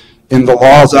 because in the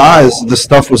law's eyes the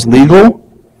stuff was legal,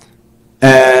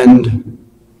 and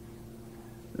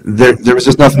there was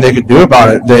just nothing they could do about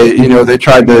it. They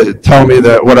tried to tell me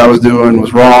that what I was doing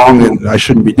was wrong and I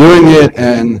shouldn't be doing it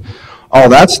and all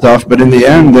that stuff, but in the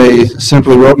end they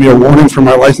simply wrote me a warning for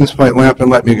my license plate lamp and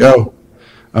let me go.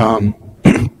 And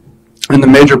the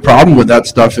major problem with that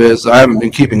stuff is, I haven't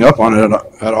been keeping up on it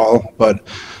at all, but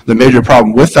the major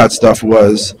problem with that stuff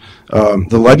was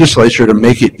the legislature, to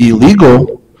make it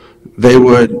illegal, they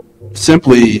would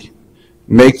simply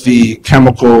make the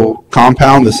chemical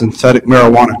compound, the synthetic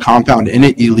marijuana compound in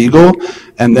it, illegal,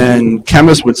 and then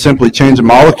chemists would simply change a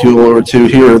molecule or two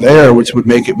here or there, which would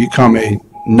make it become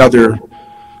another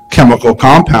chemical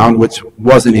compound, which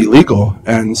wasn't illegal.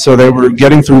 And so they were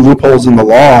getting through loopholes in the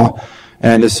law,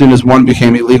 and as soon as one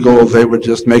became illegal, they would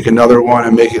just make another one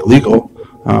and make it legal.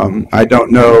 I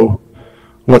don't know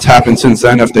what's happened since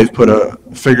then, if they've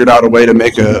figured out a way to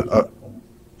make a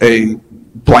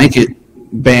blanket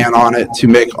ban on it to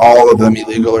make all of them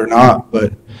illegal or not,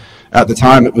 but at the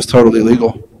time it was totally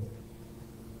legal.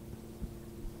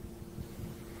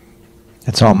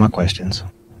 That's all my questions.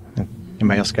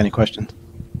 Anybody else got any questions?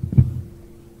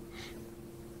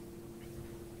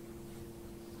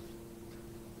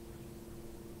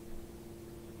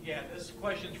 Yeah, this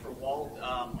question's for Walt.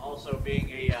 Also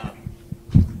being a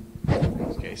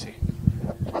Casey.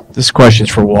 This question's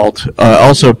for Walt.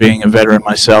 Also being a veteran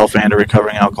myself and a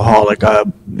recovering alcoholic,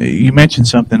 you mentioned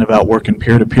something about working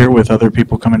peer-to-peer with other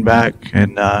people coming back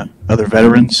and other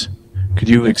veterans. Could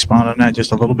you expound on that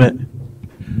just a little bit?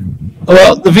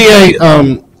 Well, the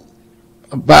VA,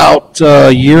 about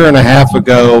a year and a half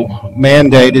ago,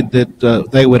 mandated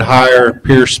that they would hire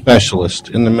peer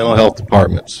specialists in the mental health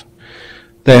departments.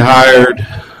 They had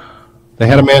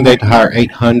a mandate to hire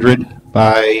 800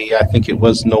 by, I think it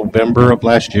was November of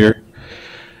last year.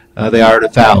 They hired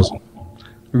 1,000.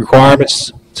 The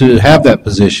requirements to have that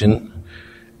position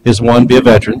is 1, be a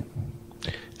veteran.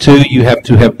 2, you have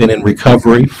to have been in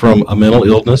recovery from a mental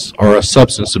illness or a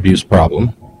substance abuse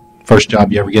problem. First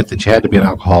job you ever get that you had to be an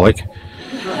alcoholic.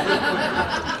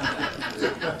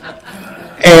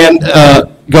 And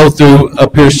go through a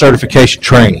peer certification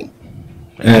training.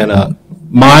 And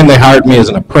mine, they hired me as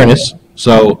an apprentice,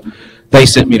 so they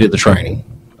sent me to the training.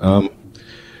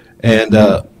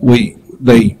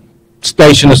 They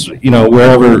station us,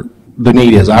 wherever the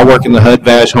need is. I work in the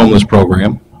HUD-VASH homeless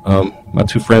program. My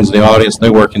 2 friends in the audience, they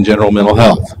work in general mental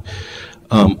health.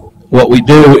 What we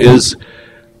do is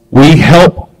we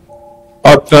help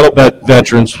our fellow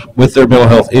veterans with their mental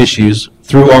health issues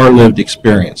through our lived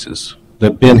experiences.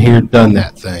 They've been here, done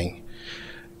that thing.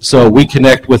 So we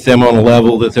connect with them on a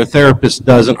level that their therapist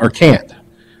doesn't or can't.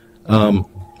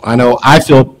 I know I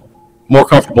feel more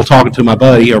comfortable talking to my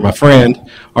buddy or my friend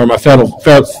or my fellow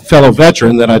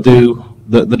veteran than I do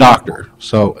the doctor.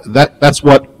 So that's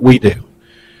what we do.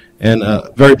 And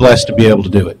very blessed to be able to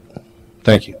do it.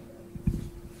 Thank you.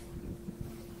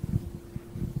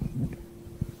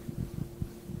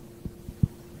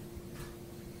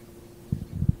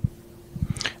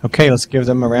 Okay, let's give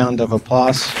them a round of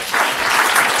applause.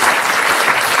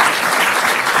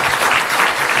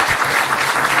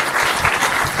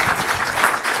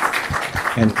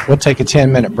 And we'll take a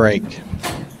 10-minute break.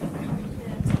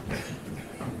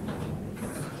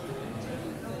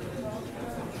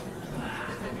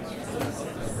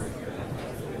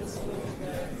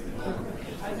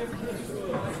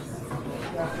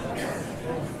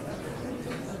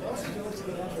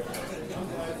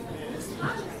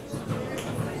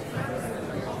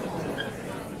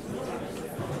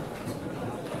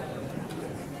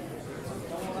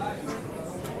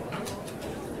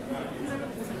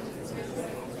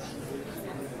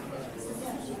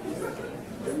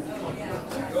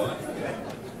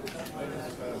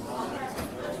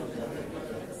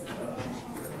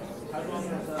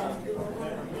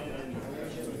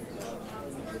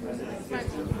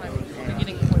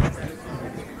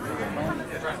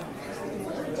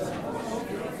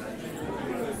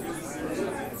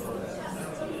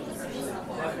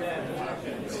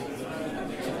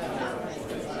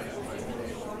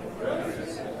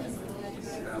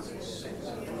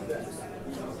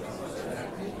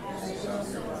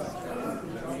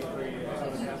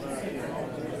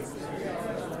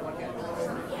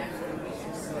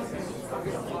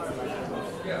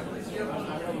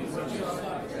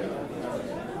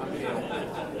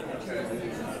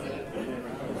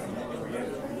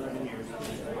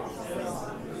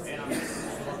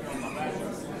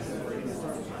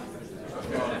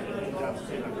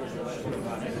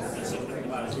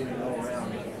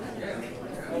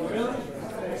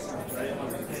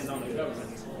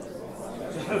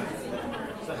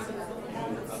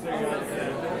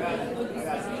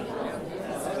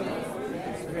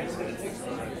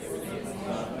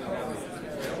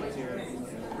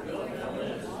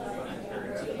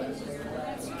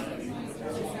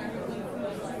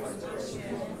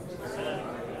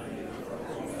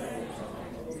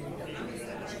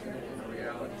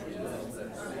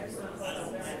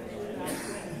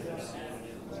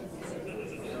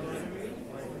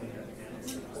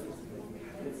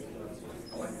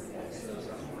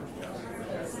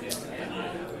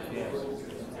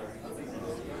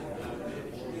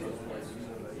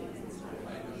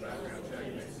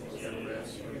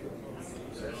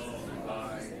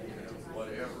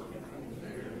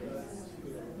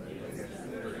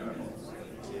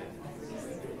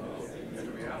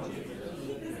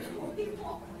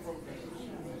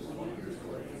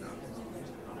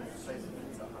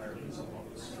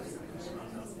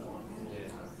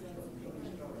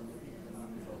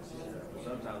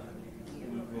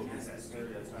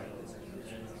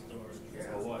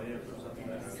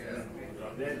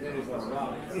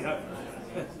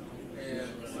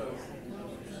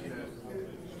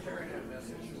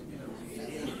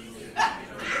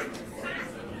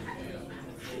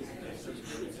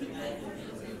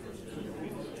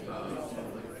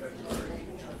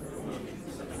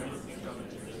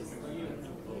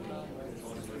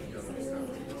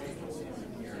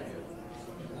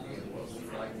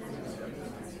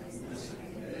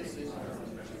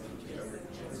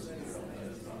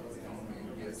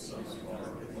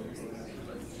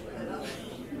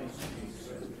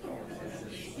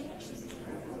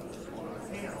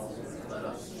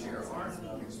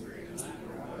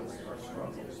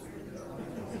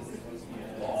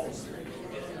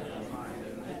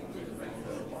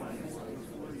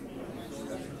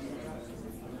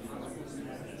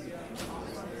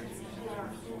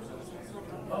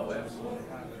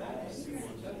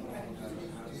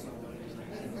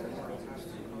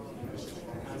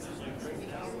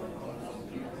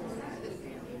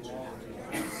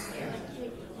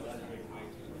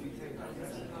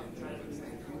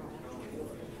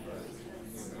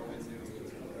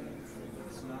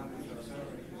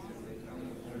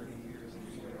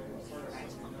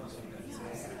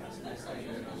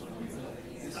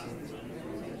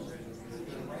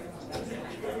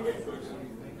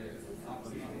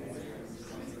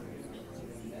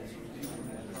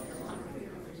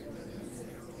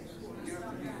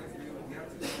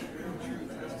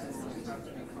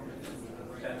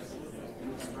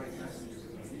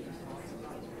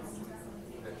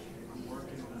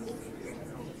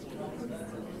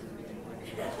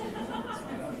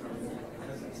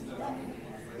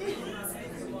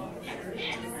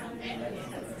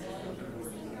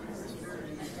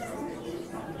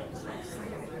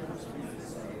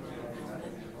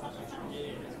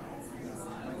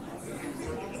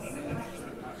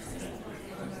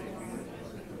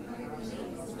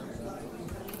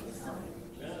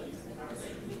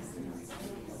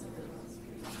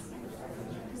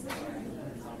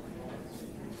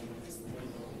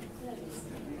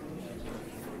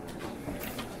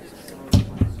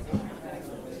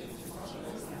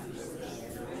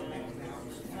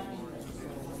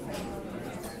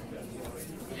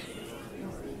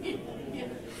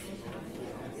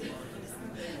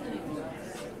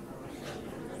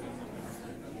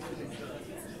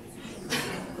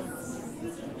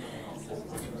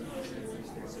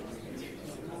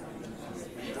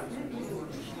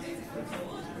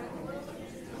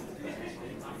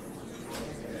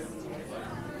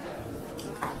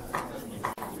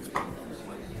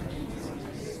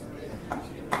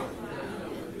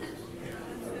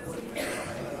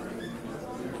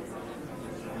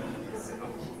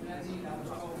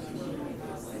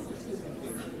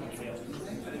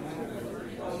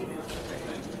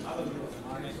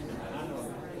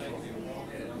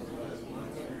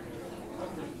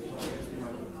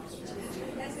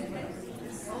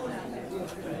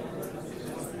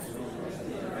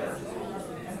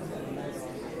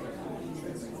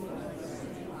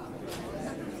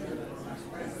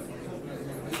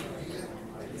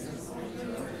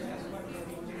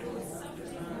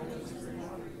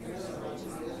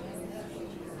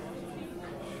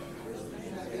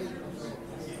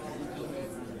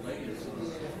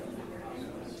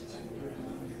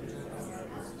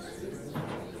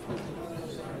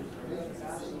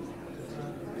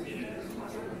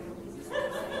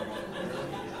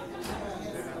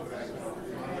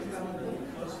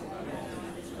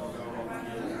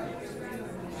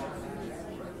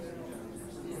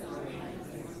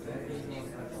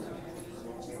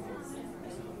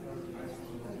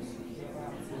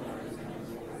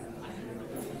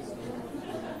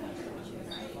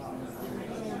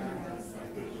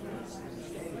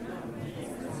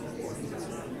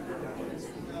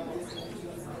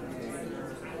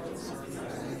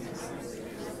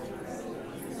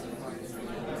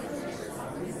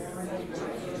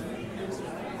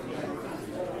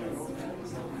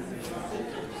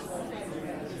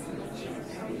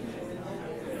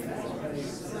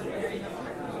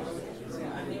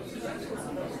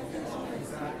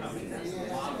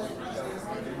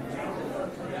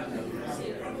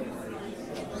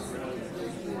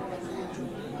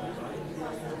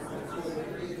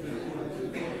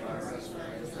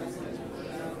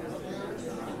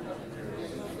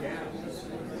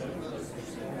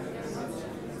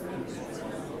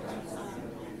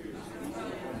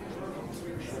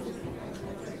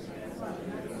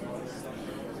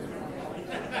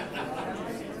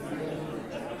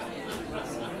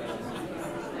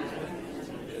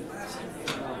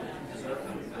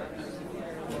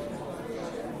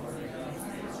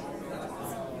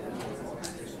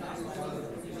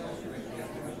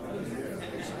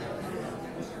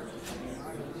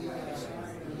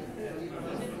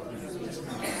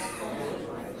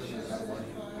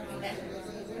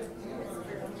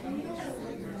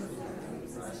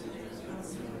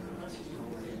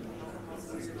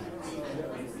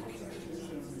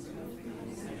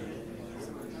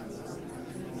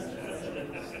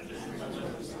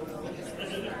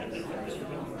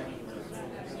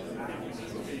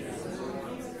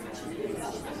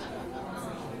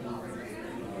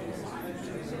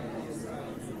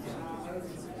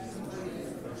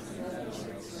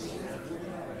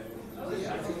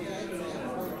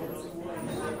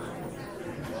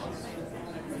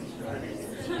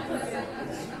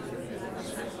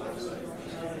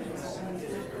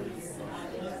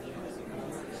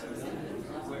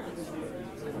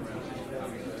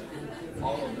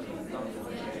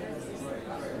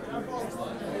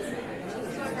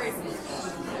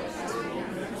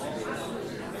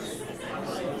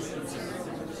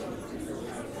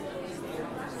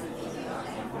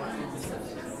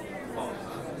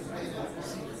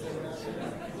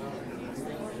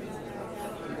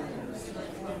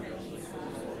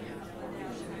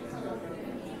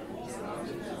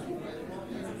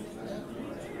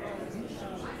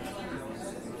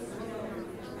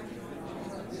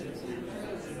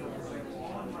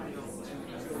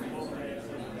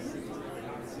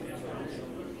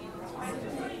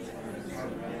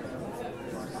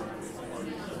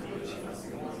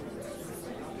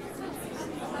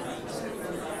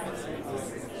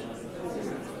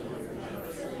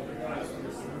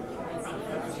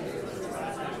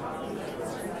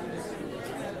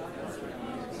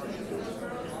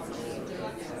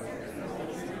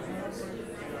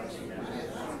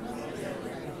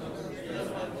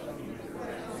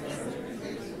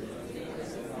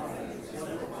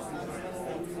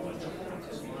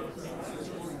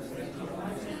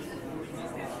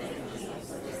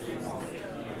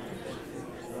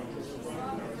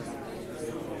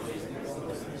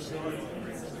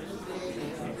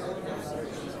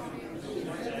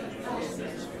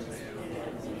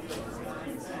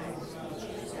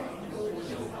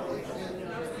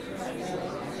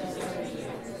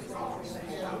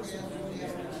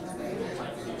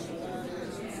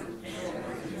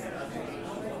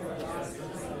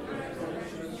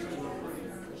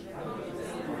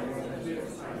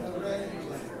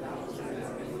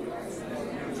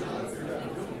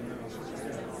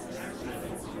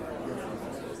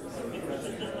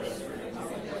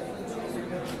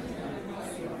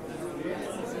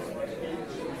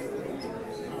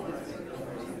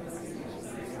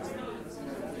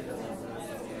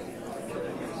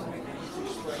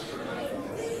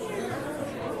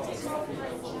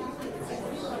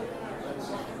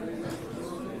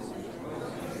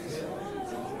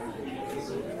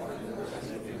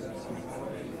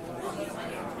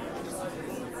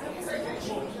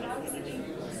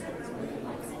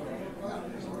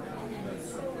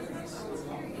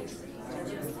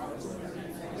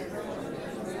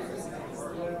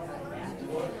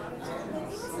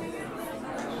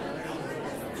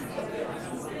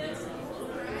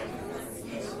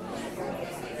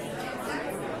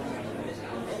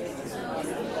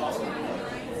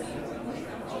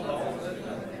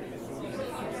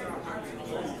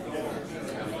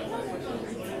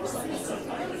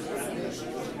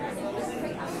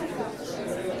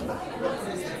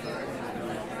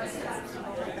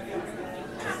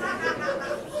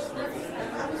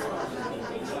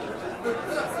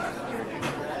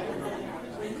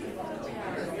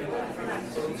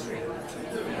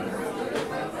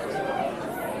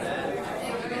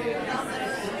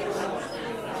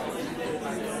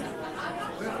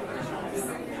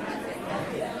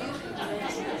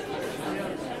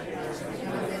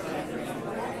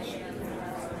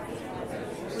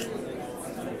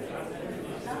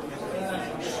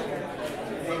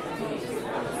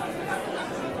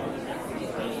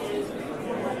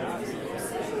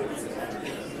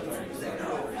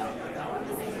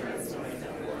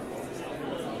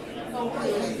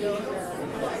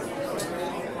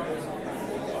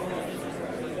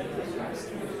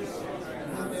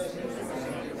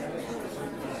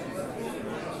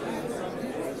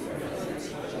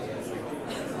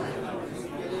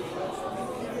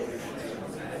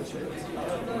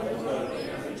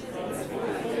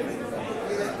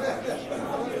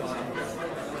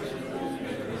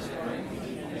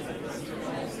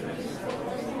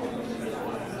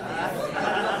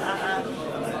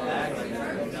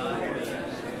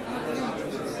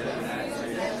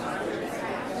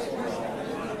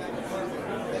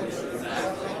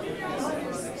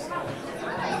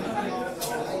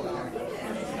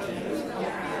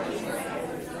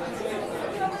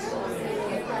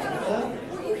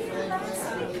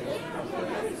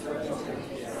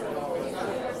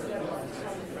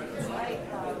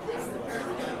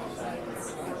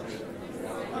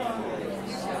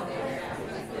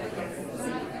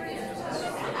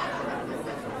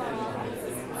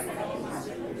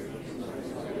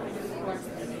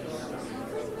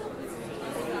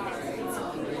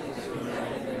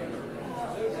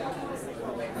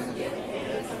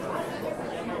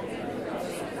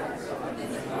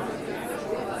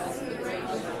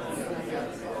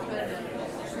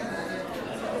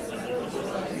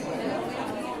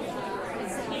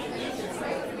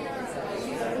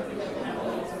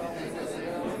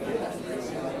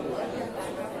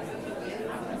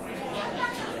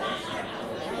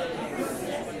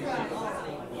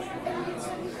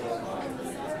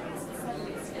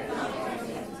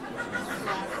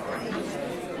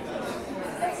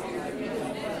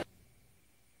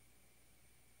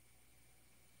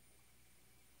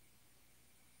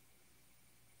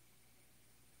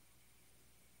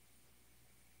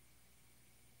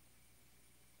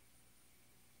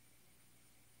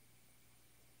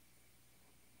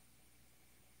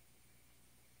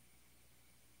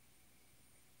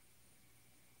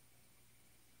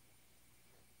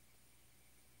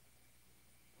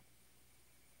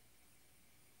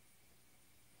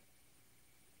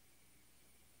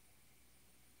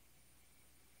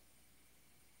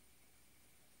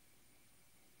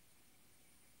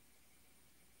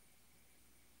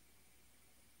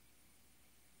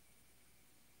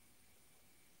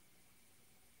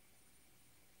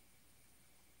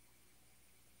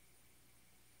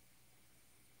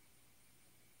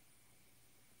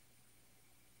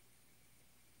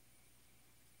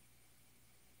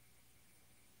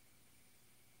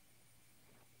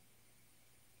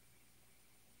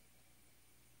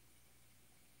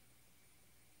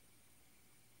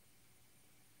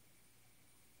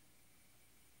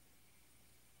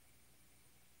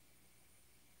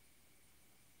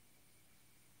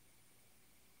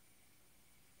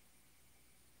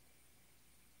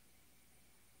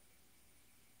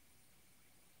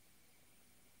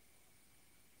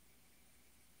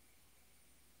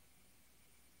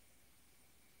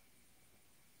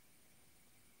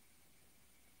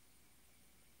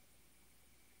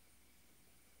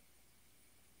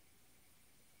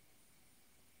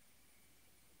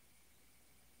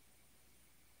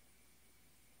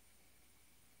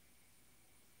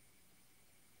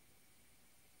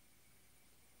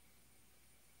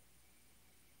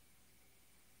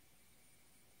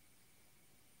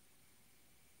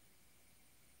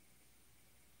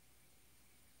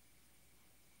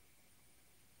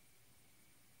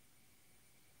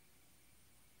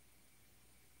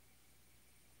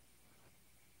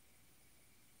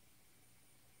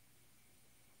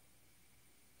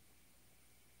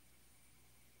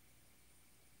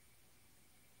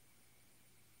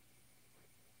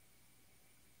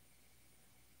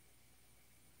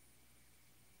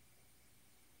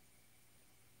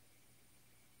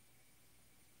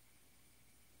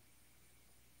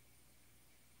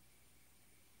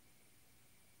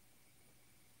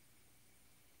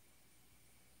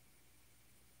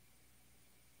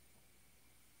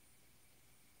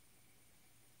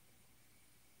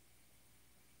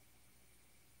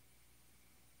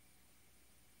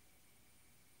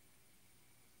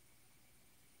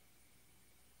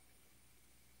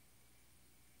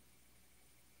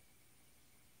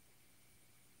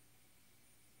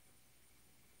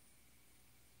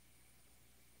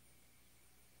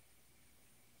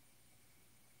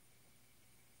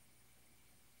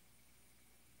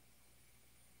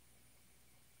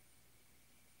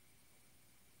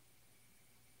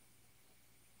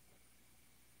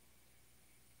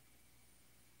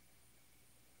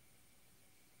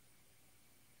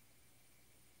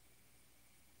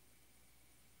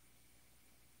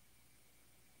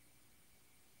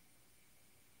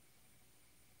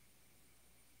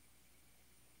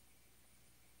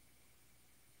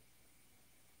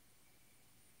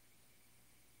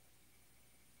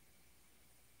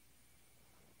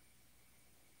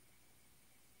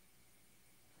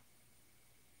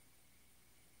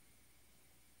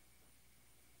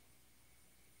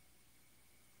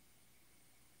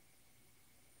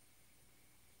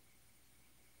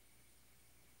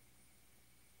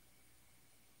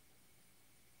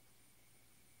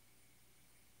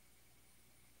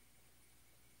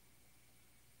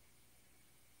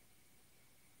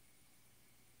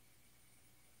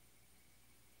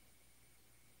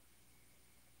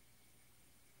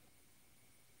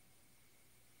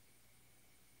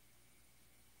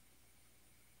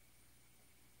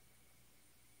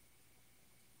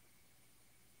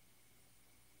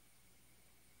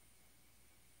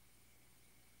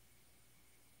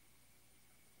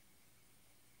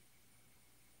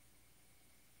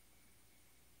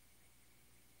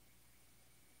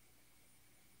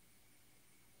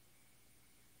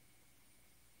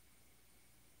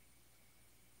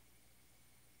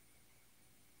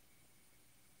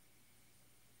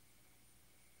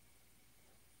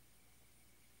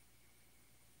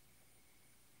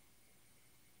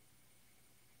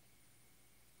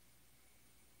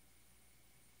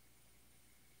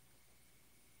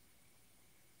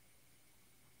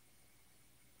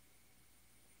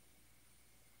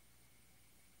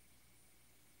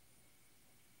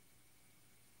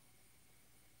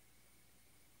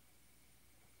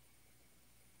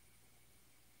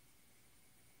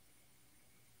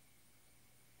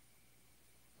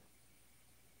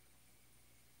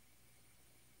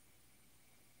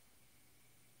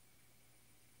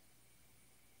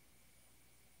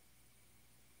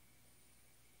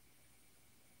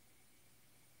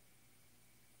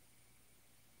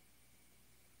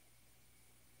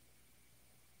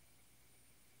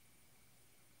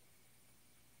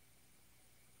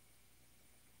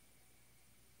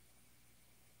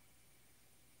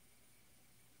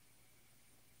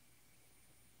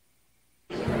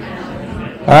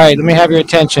 All right, let me have your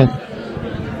attention.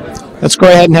 Let's go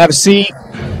ahead and have a seat.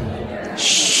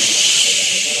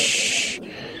 Shh.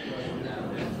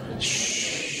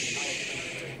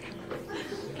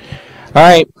 All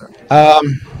right,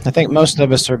 I think most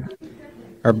of us are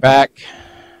back.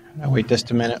 I'll wait just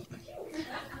a minute.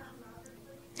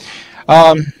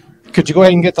 Could you go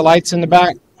ahead and get the lights in the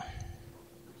back?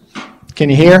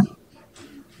 Can you hear?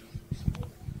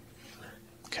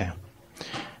 Okay.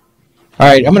 All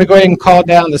right, I'm going to go ahead and call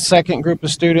down the second group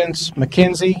of students,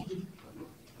 Mackenzie,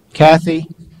 Kathy,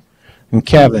 and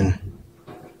Kevin.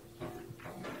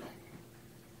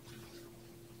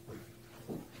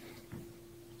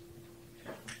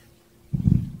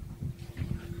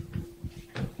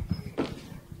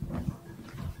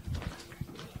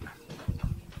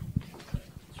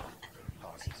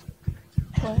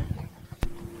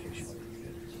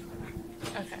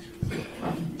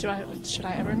 Should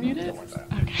I ever mute it?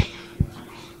 Okay.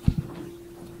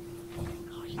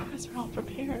 Oh, you guys are all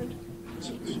prepared.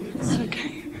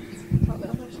 Okay.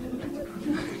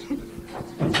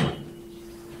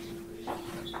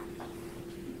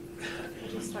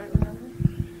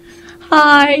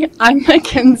 Hi, I'm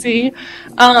Mackenzie.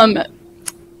 I'm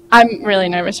really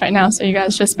nervous right now, so you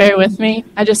guys just bear with me.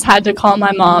 I just had to call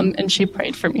my mom, and she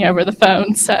prayed for me over the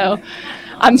phone, so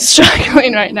I'm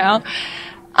struggling right now.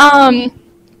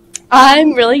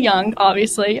 I'm really young,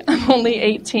 obviously. I'm only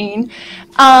 18.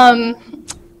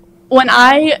 When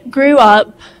I grew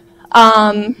up,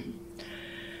 I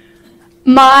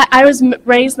was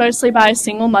raised mostly by a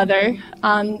single mother.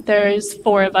 There's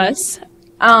 4 of us.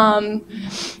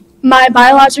 My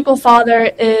biological father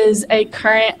is a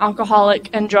current alcoholic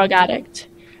and drug addict.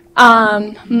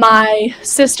 My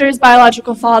sister's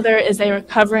biological father is a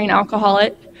recovering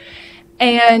alcoholic.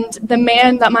 And the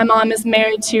man that my mom is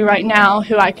married to right now,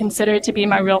 who I consider to be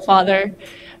my real father,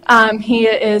 he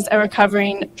is a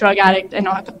recovering drug addict and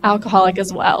alcoholic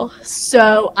as well.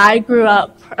 So I grew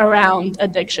up around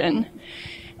addiction.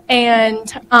 And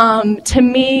to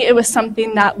me, it was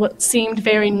something that seemed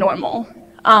very normal.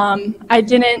 I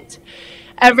didn't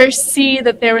ever see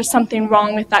that there was something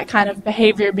wrong with that kind of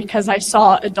behavior because I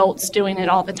saw adults doing it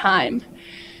all the time.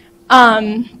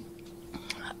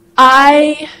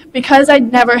 Because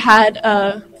I'd never had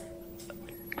a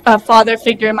father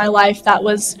figure in my life that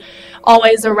was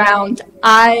always around,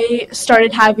 I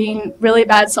started having really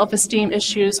bad self-esteem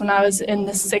issues when I was in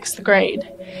the 6th grade.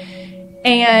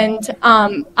 And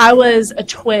I was a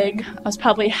twig. I was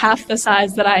probably half the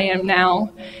size that I am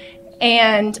now.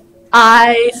 And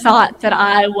I thought that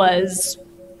I was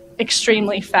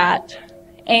extremely fat.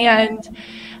 And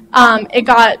it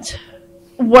got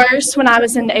worse when I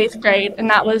was in the 8th grade, and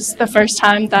that was the first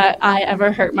time that I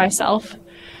ever hurt myself.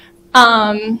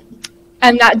 And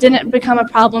that didn't become a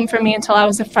problem for me until I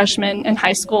was a freshman in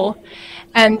high school.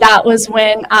 And that was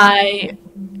when I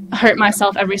hurt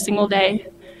myself every single day.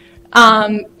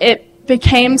 It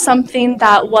became something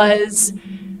that was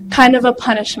kind of a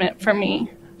punishment for me.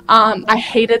 I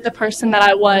hated the person that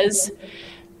I was.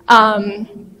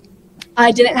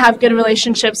 I didn't have good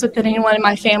relationships with anyone in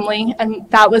my family, and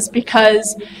that was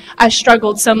because I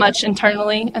struggled so much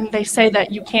internally, and they say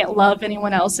that you can't love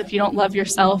anyone else if you don't love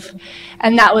yourself,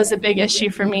 and that was a big issue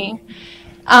for me.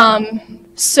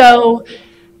 So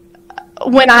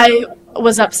when I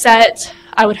was upset,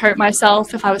 I would hurt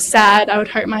myself. If I was sad, I would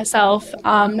hurt myself.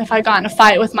 If I got in a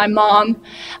fight with my mom,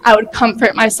 I would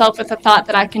comfort myself with the thought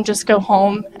that I can just go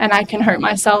home and I can hurt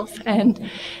myself, and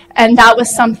that was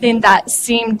something that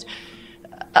seemed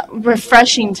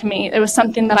refreshing to me. It was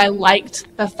something that I liked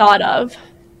the thought of.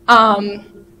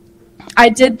 I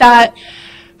did that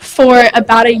for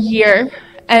about a year,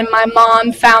 and my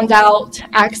mom found out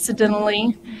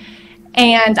accidentally,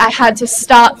 and I had to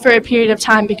stop for a period of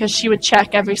time because she would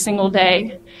check every single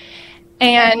day.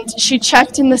 And she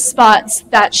checked in the spots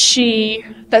that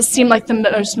seemed like the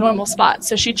most normal spots.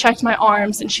 So she checked my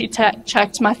arms and she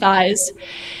checked my thighs.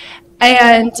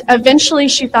 And eventually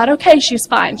she thought, okay, she's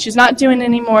fine. She's not doing it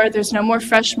anymore. There's no more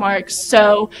fresh marks,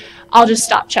 so I'll just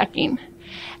stop checking.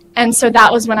 And so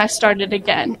that was when I started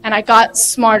again. And I got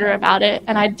smarter about it.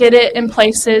 And I did it in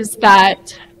places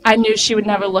that I knew she would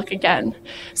never look again.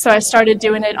 So I started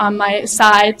doing it on my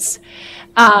sides.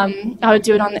 I would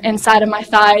do it on the inside of my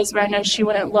thighs where I know she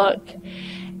wouldn't look.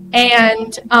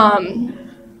 And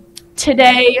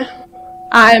today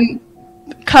I'm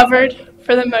covered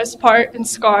for the most part in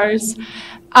scars.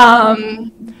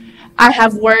 I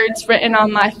have words written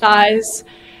on my thighs.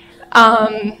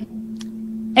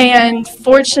 And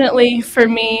fortunately for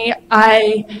me,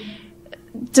 I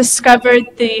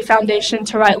discovered the foundation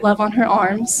to write Love on Her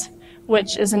Arms,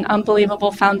 which is an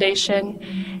unbelievable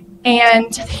foundation.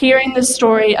 And hearing the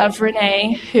story of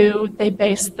Renee, who they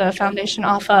based the foundation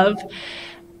off of,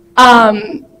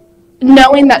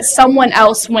 knowing that someone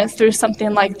else went through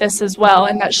something like this as well,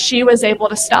 and that she was able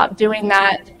to stop doing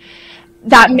that,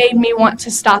 that made me want to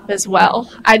stop as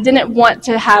well. I didn't want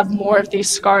to have more of these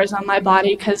scars on my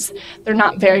body because they're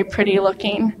not very pretty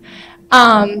looking.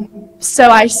 So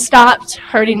I stopped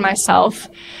hurting myself.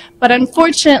 But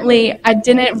unfortunately, I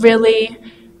didn't really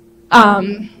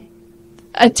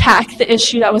attack the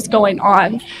issue that was going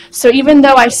on. So even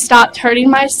though I stopped hurting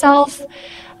myself,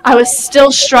 I was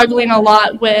still struggling a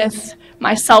lot with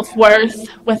my self-worth,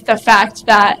 with the fact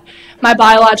that my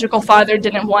biological father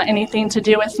didn't want anything to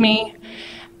do with me,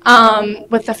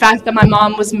 with the fact that my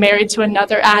mom was married to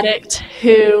another addict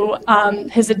who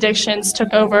his addictions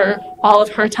took over all of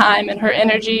her time and her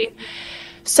energy.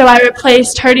 So I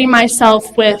replaced hurting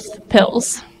myself with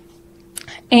pills.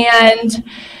 And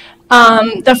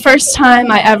the first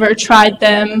time I ever tried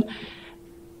them,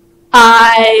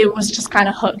 I was just kind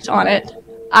of hooked on it.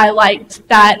 I liked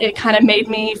that it kind of made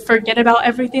me forget about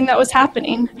everything that was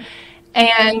happening.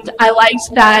 And I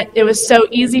liked that it was so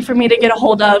easy for me to get a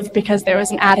hold of because there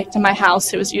was an addict in my house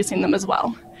who was using them as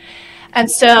well. And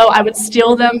so I would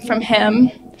steal them from him.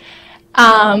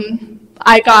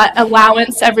 I got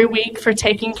allowance every week for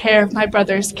taking care of my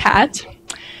brother's cat.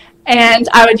 And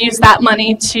I would use that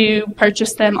money to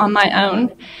purchase them on my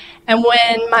own. And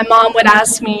when my mom would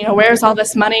ask me, where's all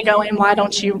this money going? Why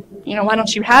don't you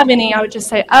have any? I would just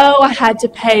say, oh, I had to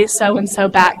pay so-and-so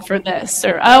back for this,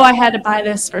 or oh, I had to buy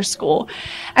this for school.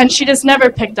 And she just never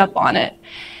picked up on it.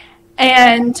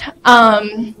 And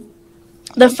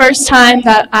the first time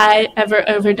that I ever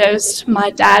overdosed, my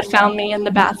dad found me in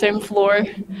the bathroom floor.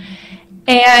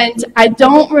 And I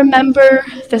don't remember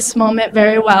this moment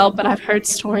very well, but I've heard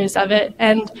stories of it.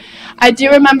 And I do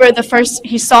remember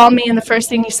he saw me, and the first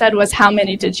thing he said was, how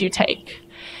many did you take?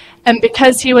 And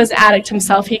because he was an addict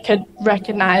himself, he could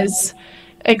recognize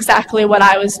exactly what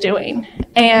I was doing.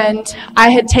 And I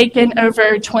had taken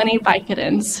over 20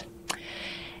 Vicodins.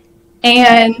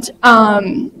 And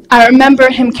I remember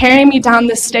him carrying me down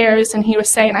the stairs, and he was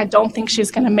saying, I don't think she's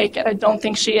going to make it. I don't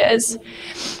think she is.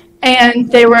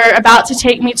 And they were about to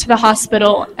take me to the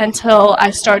hospital until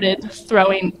I started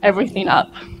throwing everything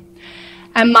up.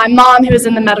 And my mom, who was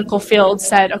in the medical field,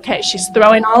 said, okay, she's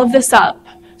throwing all of this up,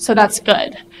 so that's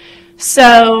good.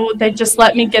 So they just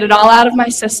let me get it all out of my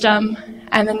system.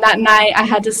 And then that night I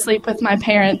had to sleep with my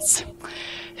parents,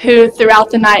 who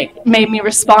throughout the night made me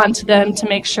respond to them to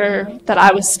make sure that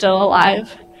I was still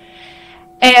alive.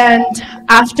 And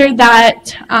after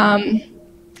that,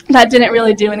 that didn't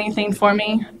really do anything for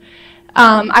me.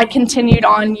 I continued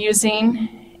on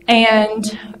using, and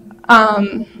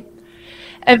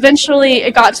eventually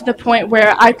it got to the point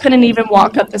where I couldn't even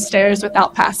walk up the stairs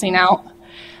without passing out.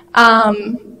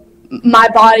 My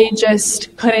body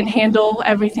just couldn't handle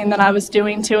everything that I was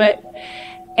doing to it.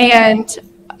 And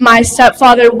my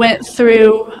stepfather went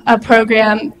through a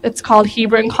program that's called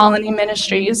Hebron Colony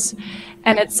Ministries,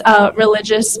 and it's a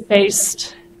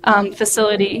religious-based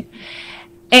facility.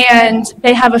 And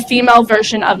they have a female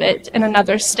version of it in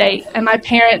another state. And my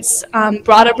parents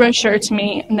brought a brochure to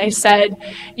me, and they said,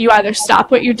 you either stop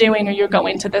what you're doing or you're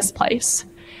going to this place.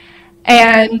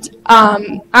 And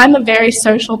I'm a very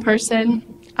social person.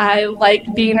 I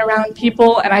like being around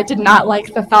people, and I did not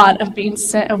like the thought of being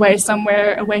sent away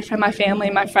somewhere, away from my family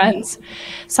and my friends.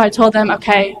 So I told them,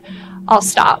 okay, I'll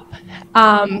stop.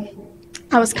 I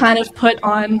was kind of put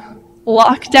on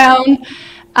lockdown.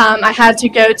 I had to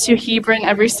go to Hebron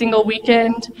every single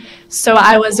weekend, so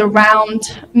I was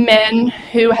around men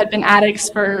who had been addicts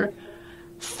for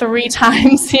 3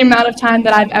 times the amount of time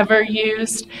that I've ever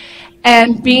used.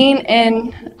 And being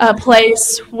in a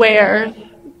place where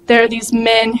there are these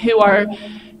men who are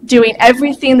doing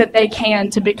everything that they can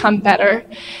to become better,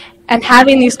 and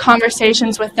having these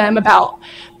conversations with them about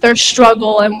their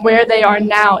struggle and where they are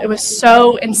now, it was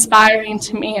so inspiring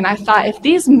to me. And I thought, if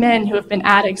these men who have been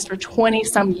addicts for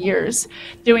 20-some years,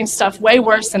 doing stuff way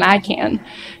worse than I can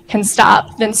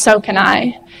stop, then so can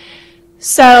I.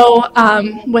 So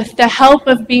with the help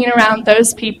of being around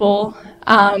those people,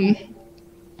 I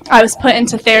was put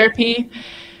into therapy,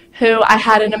 who I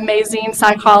had an amazing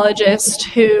psychologist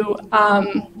who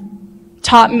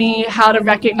taught me how to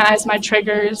recognize my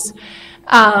triggers,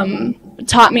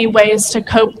 taught me ways to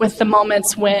cope with the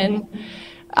moments when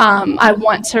I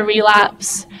want to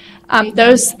relapse.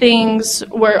 Those things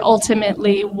were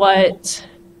ultimately what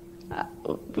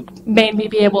made me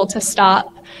be able to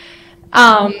stop.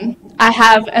 I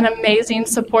have an amazing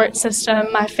support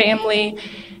system. My family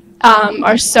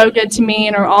are so good to me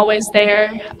and are always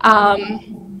there.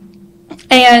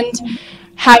 And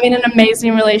having an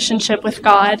amazing relationship with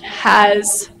God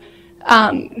has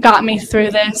got me through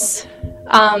this.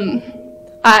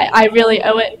 I really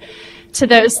owe it to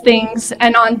those things.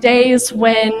 And on days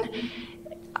when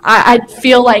I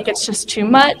feel like it's just too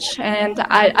much and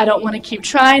I don't want to keep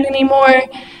trying anymore,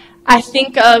 I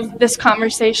think of this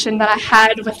conversation that I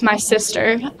had with my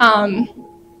sister.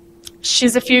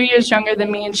 She's a few years younger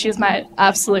than me, and she's my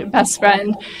absolute best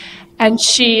friend. And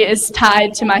she is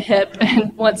tied to my hip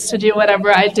and wants to do whatever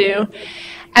I do.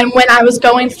 And when I was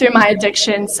going through my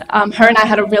addictions, her and I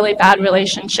had a really bad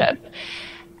relationship.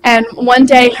 And one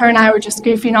day, her and I were just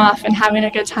goofing off and having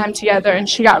a good time together, and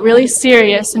she got really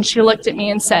serious, and she looked at me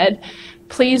and said,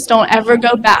 "Please don't ever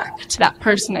go back to that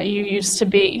person that you used to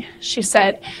be." She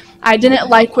said, "I didn't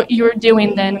like what you were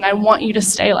doing then, and I want you to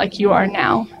stay like you are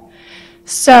now."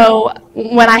 So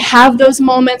when I have those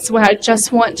moments where I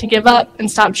just want to give up and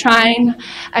stop trying,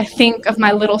 I think of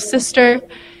my little sister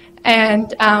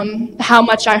and how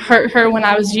much I hurt her when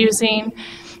I was using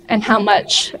and how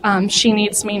much she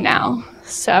needs me now.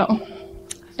 So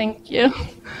thank you.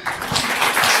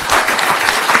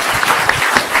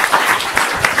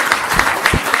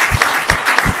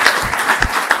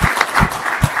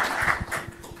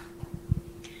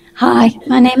 Hi,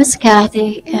 my name is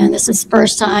Kathy, and this is the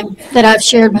first time that I've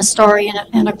shared my story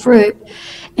in a group.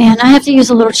 And I have to use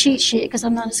a little cheat sheet because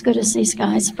I'm not as good as these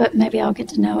guys, but maybe I'll get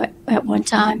to know it at one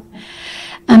time.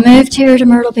 I moved here to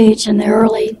Myrtle Beach in the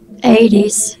early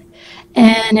 80s,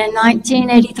 and in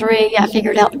 1983, I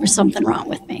figured out there was something wrong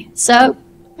with me. So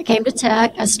I came to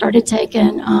Tech. I started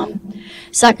taking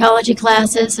psychology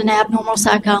classes and abnormal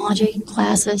psychology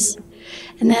classes.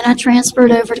 And then I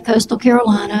transferred over to Coastal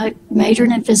Carolina,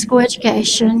 majored in physical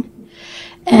education,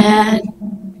 and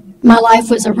my life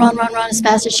was a run, run, run as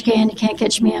fast as you can. You can't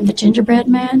catch me. I'm the gingerbread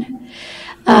man.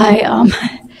 I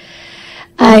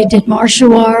did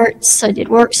martial arts. I did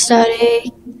work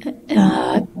study,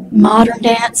 modern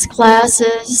dance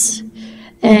classes,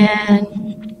 and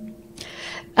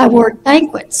I worked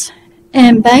banquets.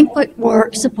 And banquet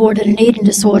work supported an eating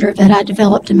disorder that I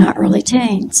developed in my early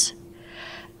teens.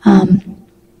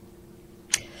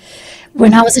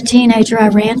 When I was a teenager, I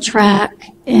ran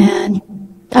track, and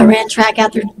I ran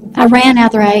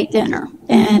after I ate dinner,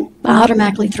 and I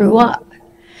automatically threw up.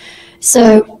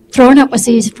 So throwing up was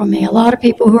easy for me. A lot of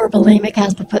people who are bulimic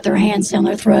have to put their hands down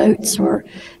their throats or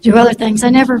do other things. I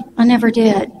never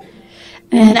did.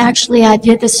 And actually, I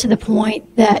did this to the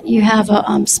point that you have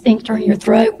a sphincter in your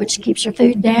throat, which keeps your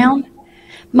food down.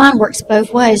 Mine works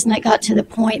both ways, and it got to the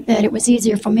point that it was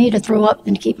easier for me to throw up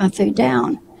than to keep my food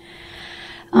down.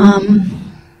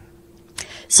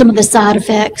 Some of the side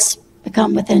effects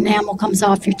become with the enamel comes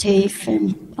off your teeth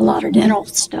and a lot of dental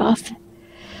stuff.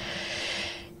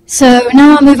 So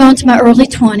now I move on to my early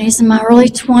 20s. In my early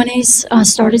 20s, I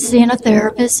started seeing a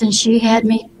therapist, and she had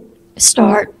me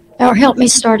helped me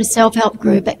start a self-help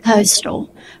group at Coastal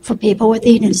for people with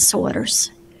eating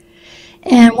disorders.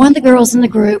 And one of the girls in the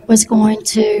group was going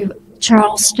to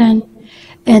Charleston,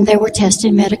 and they were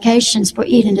testing medications for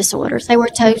eating disorders. They were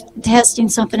testing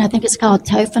something, I think it's called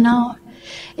Tofenol.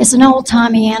 It's an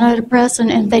old-timey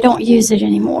antidepressant, and they don't use it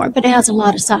anymore, but it has a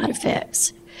lot of side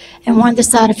effects. And one of the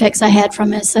side effects I had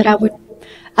from it is that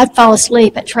I'd fall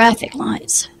asleep at traffic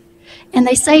lights. And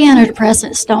they say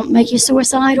antidepressants don't make you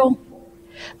suicidal,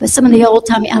 but some of the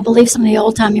I believe some of the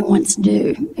old-timey ones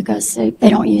do, because they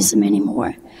don't use them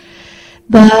anymore.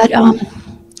 But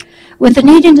with an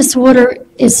eating disorder,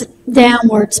 it's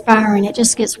downward spiraling. It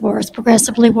just gets worse,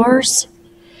 progressively worse.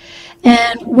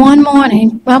 And one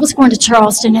morning, I was going to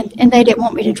Charleston, and they didn't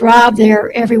want me to drive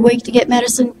there every week to get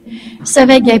medicine, so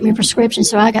they gave me a prescription,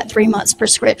 so I got 3 months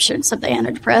prescriptions of the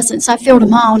antidepressants. I filled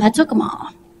them all, and I took them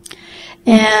all.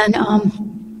 And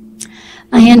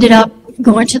I ended up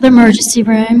going to the emergency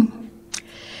room.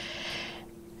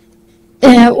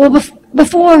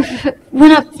 Before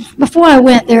I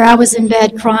went there, I was in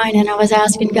bed crying, and I was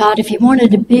asking God if He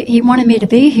wanted me to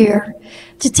be here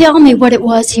to tell me what it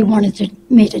was He wanted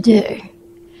me to do.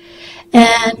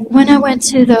 And when I went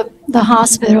to the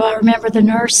hospital, I remember the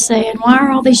nurse saying, "Why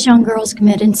are all these young girls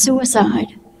committing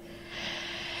suicide?"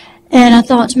 And I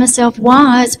thought to myself,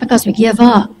 why? It's because we give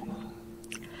up.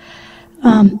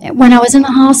 When I was in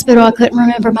the hospital, I couldn't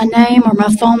remember my name or my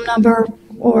phone number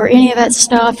or any of that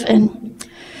stuff. And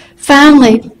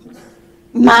finally,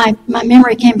 my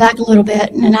memory came back a little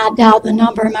bit, and I dialed the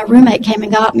number, and my roommate came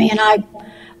and got me, and I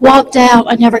walked out.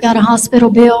 I never got a hospital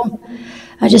bill.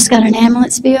 I just got an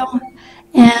ambulance bill.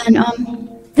 And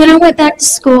then I went back to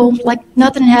school like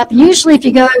nothing happened. Usually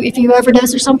if you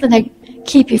overdose or something, they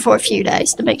keep you for a few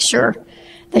days to make sure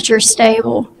that you're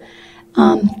stable.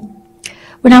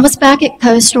 When I was back at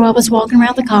Coastal, I was walking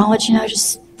around the college, you know,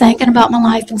 just thinking about my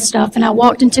life and stuff, and I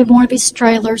walked into one of these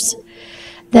trailers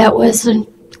that was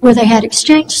where they had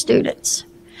exchange students.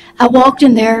 I walked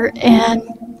in there and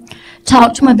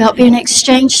talked to them about being an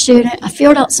exchange student. I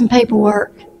filled out some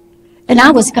paperwork, and I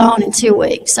was gone in 2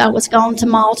 weeks. I was gone to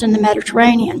Malta and the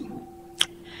Mediterranean.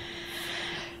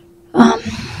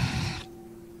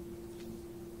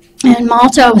 In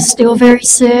Malta, I was still very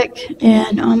sick,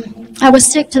 and I was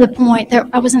sick to the point that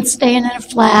I wasn't staying in a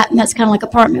flat, and that's kind of like an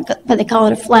apartment, but they call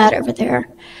it a flat over there.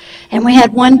 And we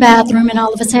had one bathroom, and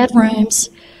all of us had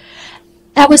rooms.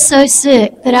 I was so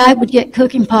sick that I would get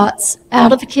cooking pots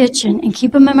out of the kitchen and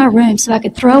keep them in my room so I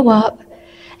could throw up,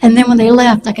 and then when they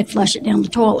left, I could flush it down the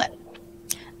toilet.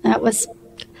 That was...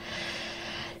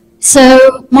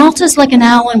 So Malta's like an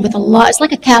island with a lot, it's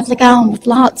like a Catholic island with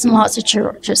lots and lots of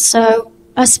churches. So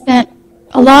I spent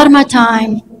a lot of my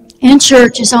time in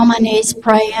churches on my knees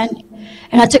praying,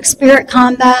 and I took spirit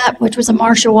combat, which was a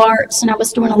martial arts, and I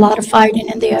was doing a lot of fighting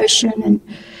in the ocean. And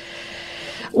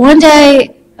one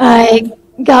day I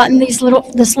got in this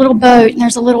little boat, and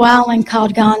there's a little island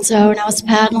called Gonzo, and I was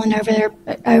paddling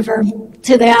over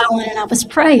to the island, and I was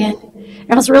praying.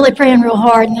 And I was really praying real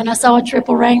hard, and then I saw a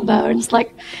triple rainbow, and it's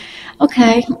like,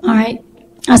 okay, all right,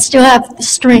 I still have the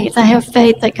strength. I have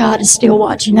faith that God is still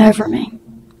watching over me.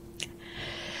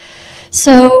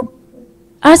 So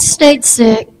I stayed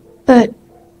sick, but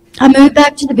I moved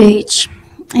back to the beach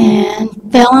and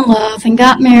fell in love and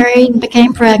got married and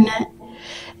became pregnant.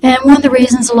 And one of the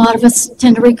reasons a lot of us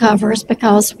tend to recover is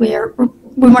because we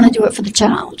want to do it for the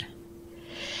child.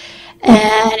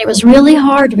 And it was really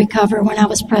hard to recover when I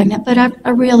was pregnant, but I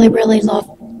really, really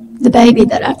loved the baby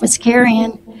that I was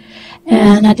carrying.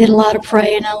 And I did a lot of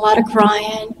praying and a lot of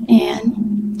crying,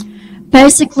 and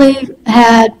basically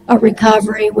had a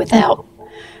recovery without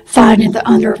finding the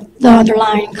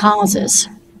underlying causes.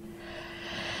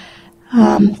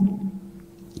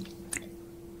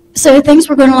 So things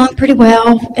were going along pretty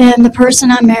well, and the person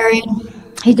I married,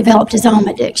 he developed his own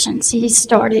addictions. He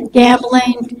started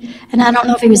gambling, and I don't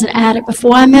know if he was an addict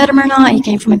before I met him or not. He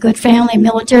came from a good family, a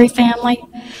military family,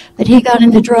 but he got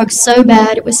into drugs so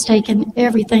bad it was taking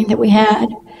everything that we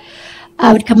had.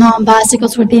 I would come home,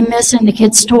 bicycles would be missing, the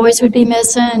kids' toys would be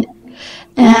missing,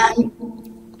 and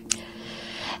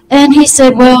he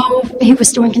said, well, he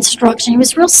was doing construction. He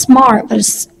was real smart,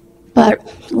 but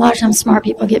a lot of times smart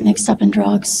people get mixed up in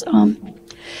drugs.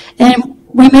 And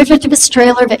we moved into this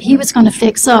trailer that he was going to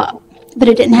fix up, but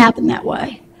it didn't happen that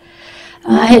way.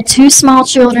 I had 2 small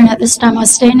children at this time. I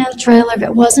was staying in a trailer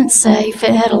that wasn't safe.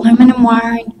 It had aluminum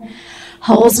wiring,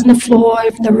 holes in the floor,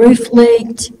 the roof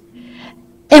leaked,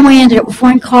 and we ended up with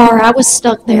 1 car. I was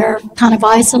stuck there, kind of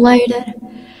isolated,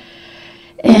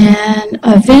 and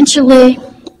eventually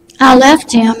I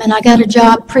left him, and I got a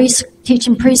job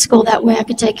teaching preschool. That way I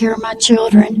could take care of my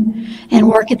children and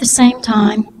work at the same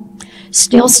time,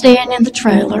 still staying in the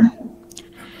trailer.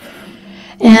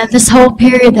 And this whole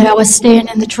period that I was staying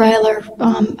in the trailer,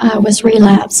 I was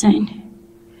relapsing.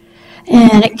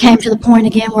 And it came to the point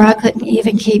again where I couldn't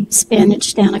even keep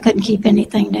spinach down. I couldn't keep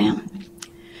anything down.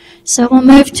 So we'll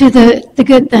move to the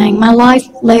good thing. My life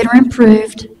later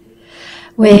improved.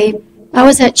 I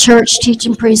was at church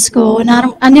teaching preschool, and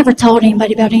I never told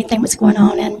anybody about anything that was going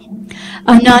on. And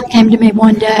a nun came to me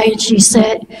one day, and she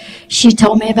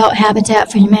told me about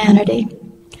Habitat for Humanity.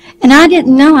 And I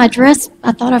didn't know. I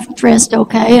thought I dressed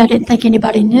okay. I didn't think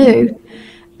anybody knew,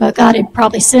 but God had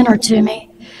probably sent her to me.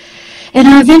 And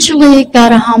I eventually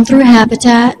got a home through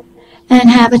Habitat, and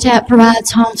Habitat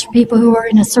provides homes for people who are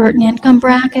in a certain income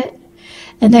bracket.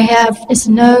 And it's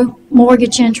no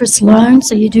mortgage interest loan,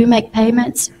 so you do make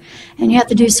payments. And you have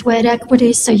to do sweat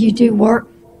equity, so you do work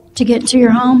to get into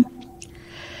your home.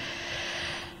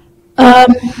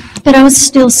 But I was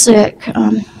still sick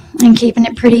and keeping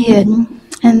it pretty hidden.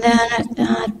 And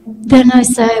then I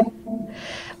said,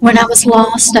 when I was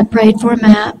lost, I prayed for a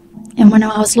map. And when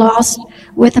I was lost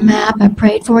with a map, I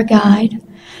prayed for a guide.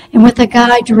 And with a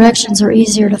guide, directions are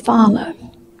easier to follow.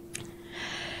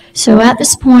 So at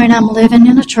this point, I'm living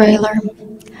in a trailer.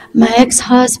 My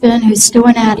ex-husband, who's still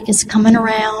an addict, is coming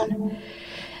around.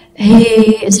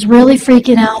 He is really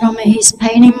freaking out on me. He's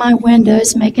painting my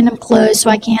windows, making them closed so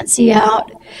I can't see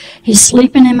out. He's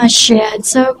sleeping in my shed,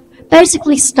 so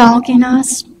basically stalking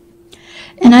us.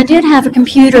 And I did have a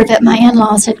computer that my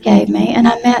in-laws had gave me, and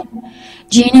I met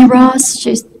Jeannie Ross.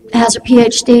 She has her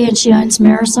PhD, and she owns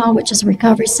Marisol, which is a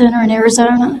recovery center in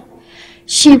Arizona.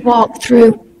 She walked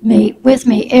with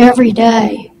me every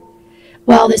day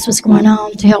while this was going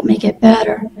on to help me get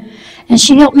better. And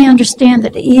she helped me understand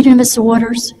that the eating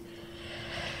disorders,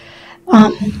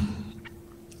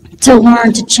 to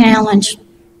learn to challenge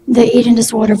the eating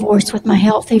disorder voice with my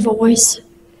healthy voice.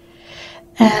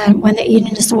 And when the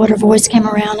eating disorder voice came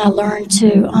around, I learned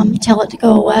to tell it to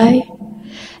go away.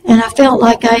 And I felt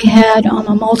like I had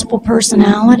a multiple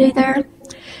personality there.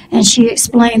 And she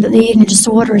explained that the eating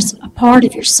disorder is a part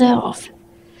of yourself.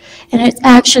 And it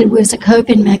actually was a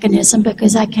coping mechanism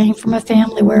because I came from a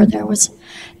family where there was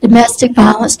domestic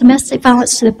violence to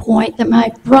the point that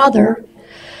my brother,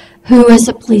 who is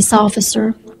a police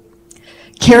officer,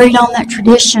 carried on that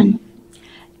tradition.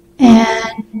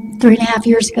 And 3.5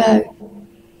 years ago,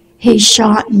 he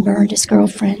shot and burned his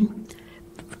girlfriend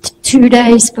 2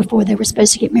 days before they were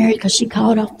supposed to get married because she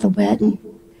called off the wedding.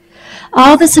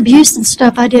 All this abuse and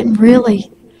stuff, they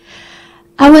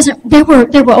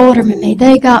were older than me.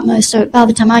 They got most of it. By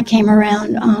the time I came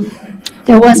around,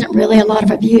 there wasn't really a lot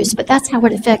of abuse, but that's how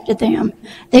it affected them.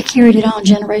 They carried it on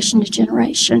generation to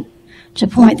generation to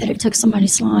the point that it took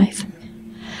somebody's life.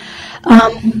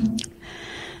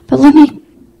 But let me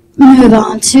move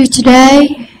on to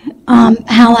today,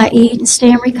 how I eat and stay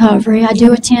in recovery. I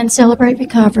do attend Celebrate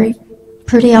Recovery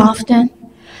pretty often.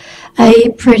 I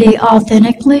eat pretty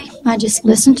authentically. I just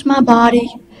listen to my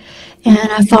body,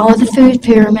 and I follow the food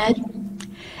pyramid,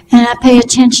 and I pay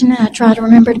attention, and I try to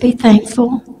remember to be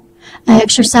thankful. I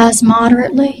exercise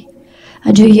moderately.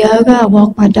 I do yoga. I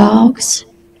walk my dogs.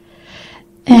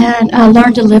 And I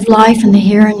learn to live life in the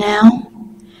here and now.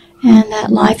 And that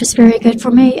life is very good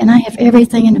for me, and I have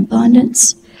everything in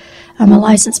abundance. I'm a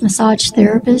licensed massage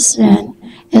therapist and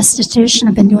esthetician.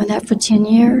 I've been doing that for 10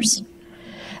 years.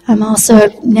 I'm also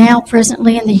now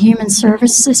presently in the Human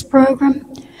Services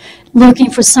program,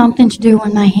 looking for something to do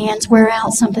when my hands wear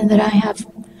out, something that I have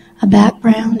a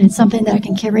background and something that I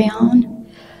can carry on.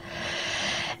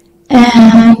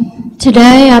 And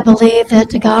today I believe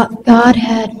that God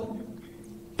had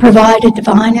provided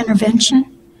divine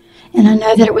intervention, and I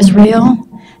know that it was real,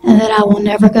 and that I will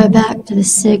never go back to the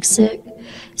sick,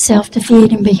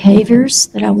 self-defeating behaviors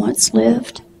that I once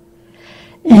lived.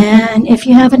 And if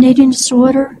you have an eating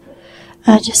disorder,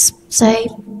 just say,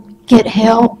 get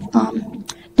help.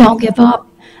 Don't give up.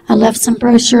 I left some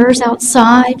brochures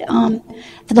outside.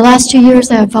 For the last 2 years,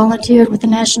 I have volunteered with the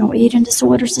National Eating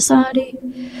Disorder Society,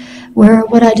 where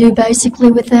what I do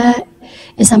basically with that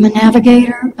is I'm a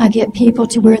navigator. I get people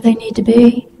to where they need to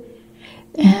be.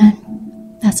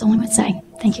 And that's all I would say.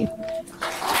 Thank you.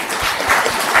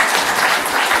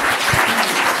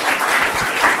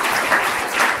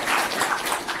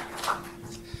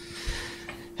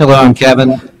 Hello, I'm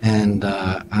Kevin, and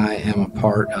I am a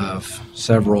part of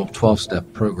several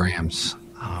 12-step programs.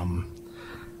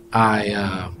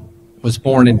 I was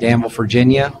born in Danville,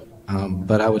 Virginia,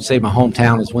 but I would say my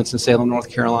hometown is Winston-Salem, North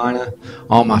Carolina.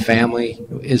 All my family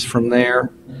is from there.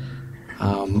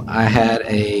 I had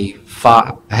a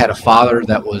father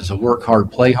that was a work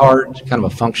hard, play hard, kind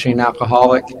of a functioning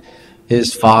alcoholic.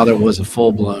 His father was a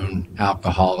full-blown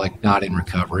alcoholic, not in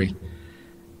recovery.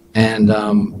 And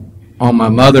on my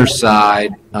mother's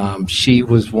side, she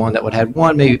was one that would have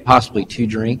one, maybe possibly 2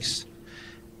 drinks,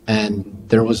 and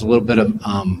there was a little bit of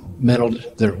mental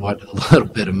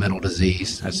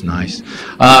disease. That's nice.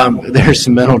 There's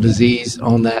some mental disease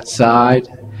on that side,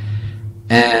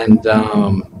 and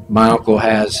my uncle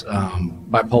has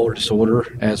bipolar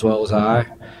disorder as well as I,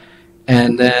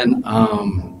 and then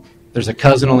there's a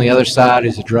cousin on the other side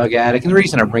who's a drug addict. And the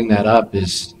reason I bring that up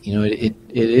is, it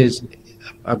is,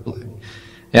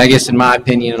 I guess in my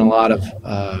opinion and a lot of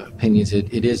opinions,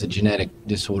 it is a genetic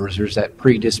disorder. There's that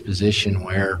predisposition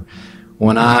where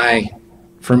when I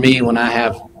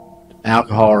have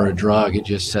alcohol or a drug, it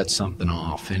just sets something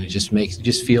off, and it just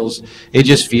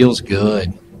feels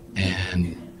good.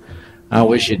 And I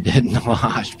wish it didn't a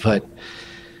lot, but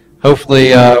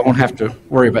hopefully I won't have to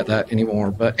worry about that anymore.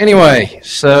 But anyway,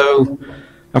 so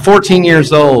I'm 14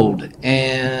 years old,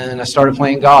 and I started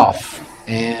playing golf.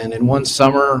 And in one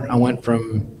summer, I went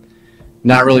from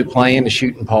not really playing to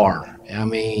shooting par. I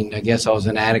mean, I guess I was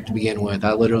an addict to begin with.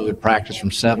 I literally would practice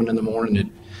from 7 in the morning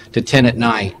to 10 at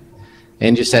night.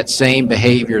 And just that same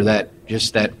behavior, that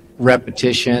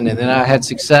repetition. And then I had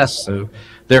success. So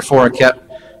therefore, I kept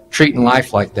treating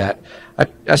life like that.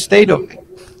 I stayed,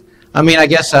 I mean, I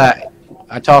guess I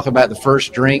talk about the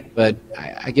first drink, but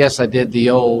I guess I did the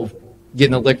old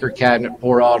getting the liquor cabinet,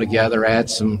 pour it all together, add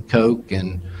some Coke,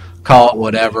 and call it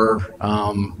whatever.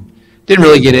 Didn't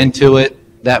really get into it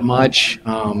that much.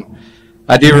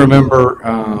 I do remember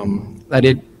I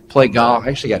did play golf. I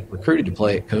actually got recruited to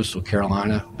play at Coastal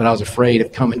Carolina, but I was afraid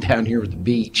of coming down here with the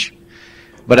beach.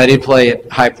 But I did play at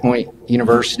High Point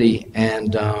University,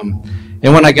 and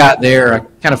when I got there, I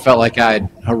kind of felt like I had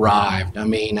arrived. I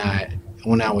mean,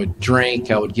 when I would drink,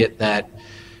 I would get that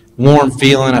warm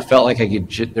feeling. I felt like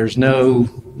there's no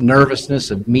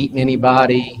nervousness of meeting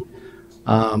anybody.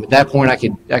 At that point,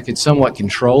 I could somewhat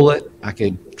control it. I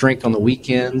could drink on the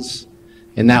weekends,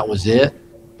 and that was it.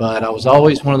 But I was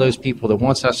always one of those people that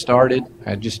once I started,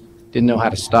 I just didn't know how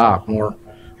to stop, or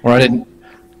I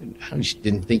just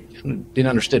didn't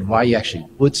understand why you actually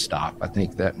would stop. I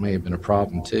think that may have been a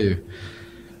problem too.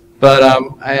 But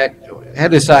I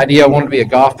had this idea I wanted to be a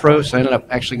golf pro, so I ended up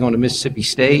actually going to Mississippi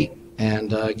State,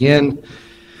 and again,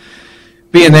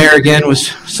 being there again was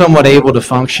somewhat able to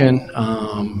function.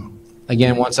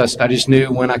 Again, once I just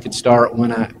knew when I could start,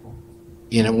 when I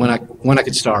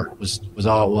could start was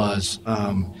all it was.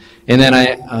 And then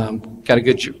I got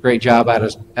a great job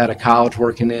at a college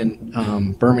working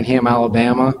in Birmingham,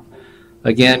 Alabama.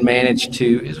 Again, managed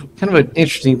to, it's kind of an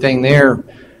interesting thing there.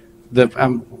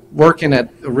 I'm working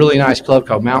at a really nice club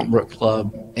called Mountain Brook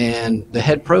Club, and the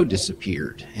head pro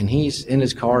disappeared. And he's in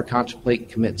his car contemplating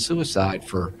committing suicide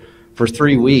for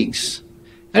 3 weeks.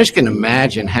 I just can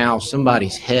imagine how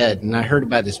somebody's head, and I heard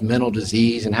about this mental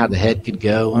disease and how the head could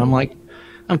go. And I'm like,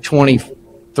 I'm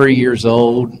 23 years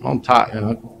old, on top,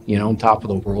 on top of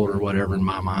the world or whatever in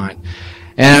my mind.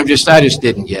 And I just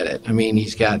didn't get it. I mean,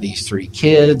 he's got these 3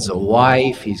 kids, a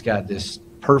wife, he's got this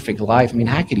perfect life. I mean,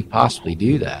 how could he possibly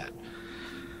do that?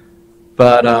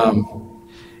 But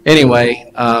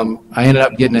anyway, I ended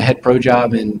up getting a head pro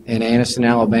job in Anniston,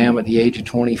 Alabama at the age of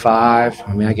 25.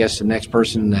 I mean, I guess the next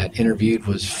person that interviewed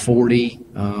was 40.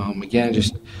 Again,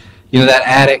 just, that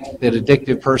addict, that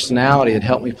addictive personality that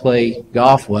helped me play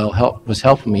golf well was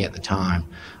helping me at the time.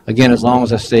 Again, as long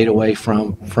as I stayed away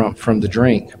from the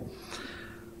drink.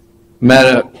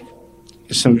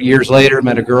 Some years later,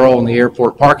 met a girl on the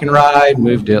airport parking ride,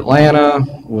 moved to Atlanta,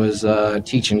 was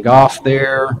teaching golf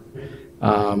there.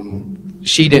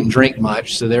 She didn't drink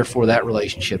much, so therefore that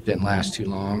relationship didn't last too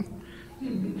long.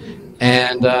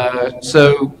 And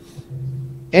so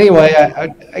anyway,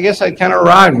 I guess I kind of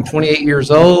arrived. I'm 28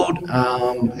 years old,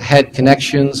 had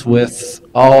connections with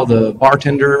all the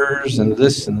bartenders and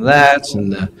this and that,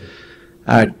 and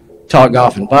I taught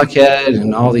golf in Buckhead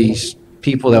and all these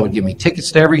people that would give me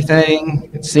tickets to everything.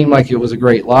 It seemed like it was a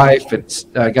great life.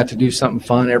 I got to do something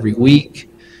fun every week.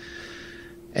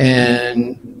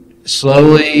 And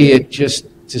slowly it just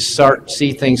to start to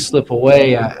see things slip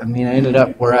away. I mean, I ended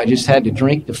up where I just had to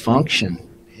drink to function.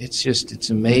 It's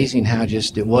amazing how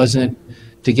it wasn't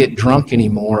to get drunk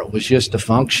anymore. It was just to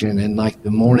function, and like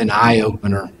the morning eye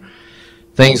opener,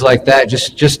 things like that,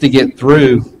 just to get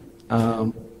through.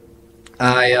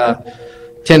 I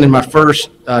attended my first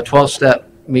 12-step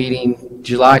meeting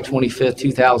July 25th,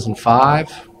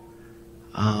 2005.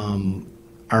 I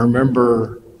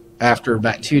remember after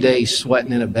about 2 days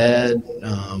sweating in a bed,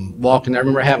 walking there, I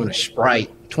remember having a Sprite,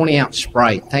 20-ounce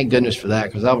Sprite. Thank goodness for that,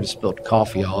 because I would have spilled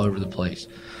coffee all over the place.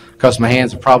 Because my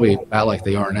hands are probably about like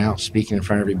they are now, speaking in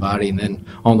front of everybody, and then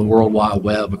on the World Wide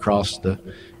Web across the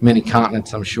many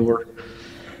continents, I'm sure.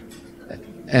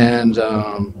 And,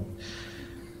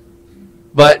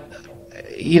 but,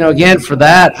 again, for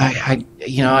that,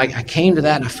 I came to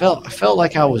that, and I felt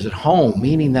like I was at home,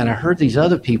 meaning that I heard these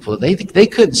other people, they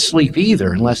couldn't sleep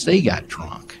either unless they got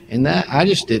drunk. And that, I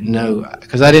just didn't know,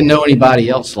 because I didn't know anybody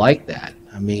else like that.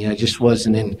 I mean, I just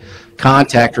wasn't in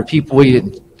contact, or people, we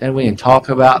didn't talk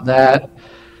about that.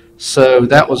 So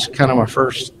that was kind of my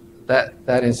first, that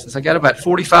instance. I got about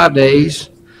 45 days,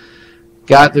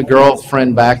 got the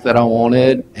girlfriend back that I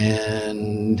wanted,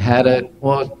 and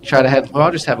I'll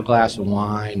just have a glass of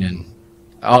wine and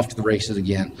off to the races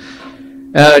again.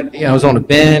 I was on a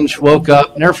binge, woke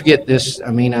up, never forget this. I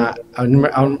mean,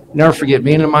 I'll never forget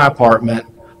being in my apartment,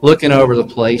 looking over the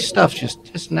place, stuff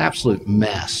just an absolute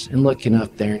mess, and looking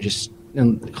up there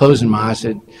and closing my eyes,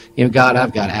 said, God,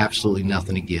 I've got absolutely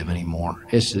nothing to give anymore.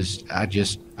 I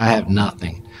have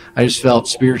nothing. I just felt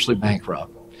spiritually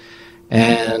bankrupt.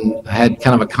 And I had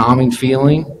kind of a calming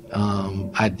feeling.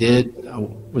 I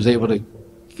was able to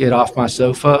get off my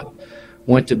sofa,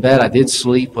 went to bed. I did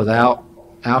sleep without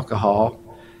alcohol.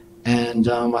 And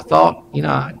I thought,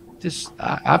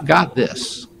 I've got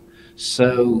this.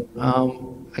 So, I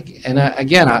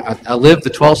lived the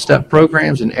 12-step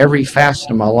programs in every facet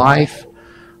of my life.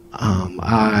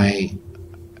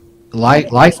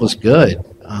 Life was good.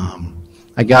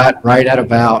 I got right at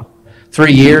about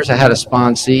 3 years, I had a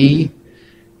sponsee.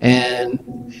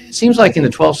 And it seems like in the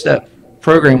 12-step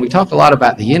program, we talk a lot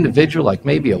about the individual, like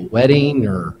maybe a wedding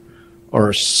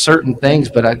or certain things,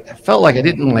 but I felt like I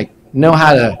didn't know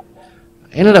how to.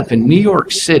 I ended up in New York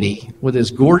City with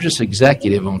this gorgeous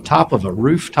executive on top of a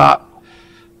rooftop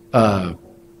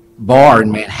bar in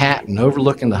Manhattan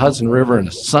overlooking the Hudson River and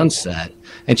the sunset.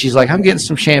 And she's like, I'm getting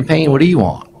some champagne. What do you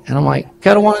want? And I'm like,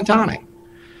 Kettle One and tonic.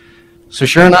 So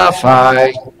sure enough,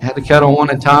 I had the Kettle One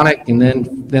and tonic, and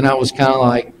then I was kind of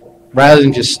like, rather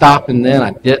than just stopping then,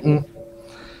 I didn't.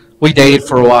 We dated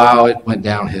for a while. It went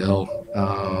downhill.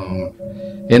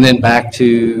 And then back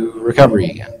to recovery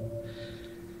again.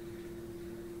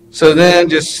 So then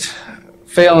just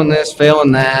failing this,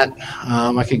 failing that.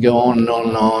 I could go on and on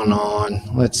and on and on.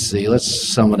 Let's see. Let's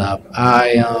sum it up.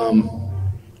 I'm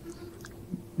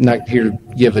not here to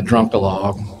give a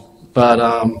drunk-a-log, but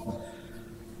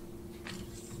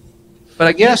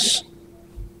I guess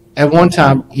at one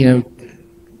time,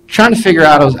 trying to figure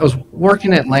out, I was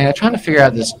working in Atlanta, trying to figure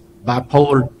out this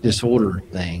bipolar disorder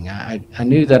thing. I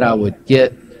knew that I would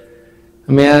get,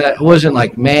 it wasn't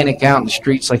like manic out in the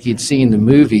streets like you'd see in the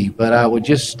movie, but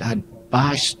I'd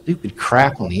buy stupid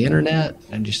crap on the internet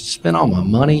and just spend all my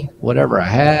money, whatever I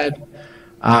had.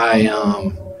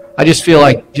 I just feel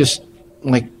like just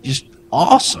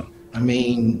awesome. I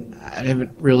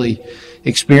haven't really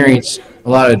experienced a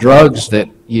lot of drugs that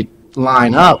you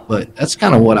line up, but that's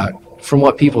kind of from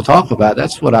what people talk about,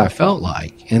 that's what I felt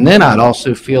like. And then I'd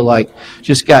also feel like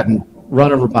just gotten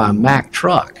run over by a Mack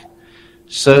truck.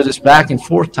 So this back and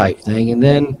forth type thing. And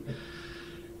then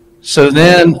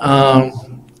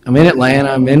I'm in Atlanta,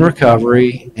 I'm in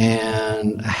recovery,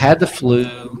 and I had the flu.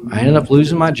 I ended up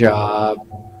losing my job.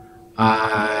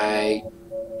 My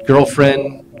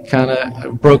girlfriend kind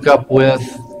of broke up with,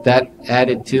 that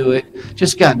added to it.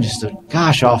 Just got a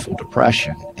gosh awful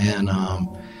depression, and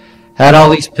had all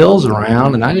these pills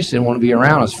around, and I just didn't want to be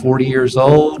around. I was 40 years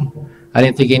old. I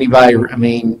didn't think anybody. I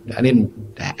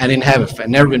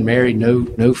never been married,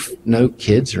 no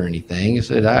kids or anything. I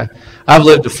said I've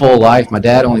lived a full life. My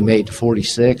dad only made to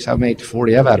 46. I've made to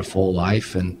 40. I've had a full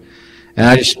life, and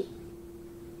I just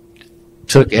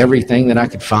took everything that I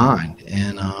could find,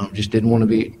 and just didn't want to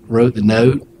be. Wrote the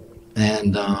note,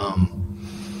 and I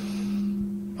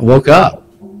woke up.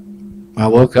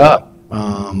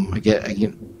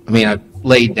 I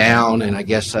laid down, and I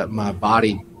guess that my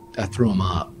body, I threw them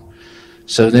up.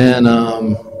 So then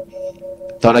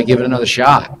thought I'd give it another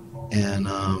shot, and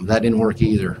that didn't work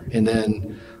either. And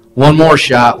then one more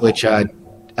shot, which I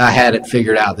had it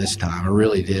figured out this time. I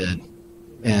really did.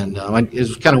 And it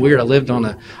was kind of weird. I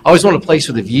always wanted a place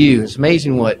with a view. It's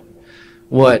amazing what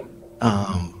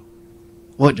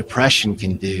depression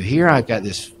can do. Here I've got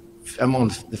this. I'm on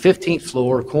the 15th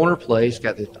floor, corner place,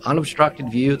 got this unobstructed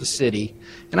view of the city,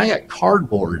 and I got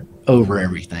cardboard over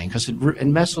everything because it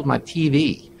messed with my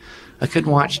TV. I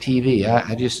couldn't watch TV.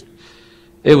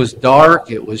 It was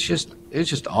dark. It was just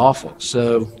awful.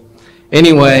 So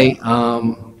anyway,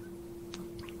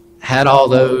 had all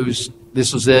those.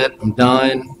 This was it. I'm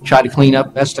done. Tried to clean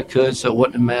up best I could so it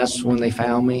wasn't a mess when they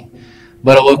found me.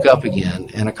 But I woke up again,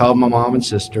 and I called my mom and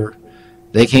sister.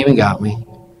 They came and got me.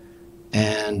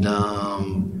 And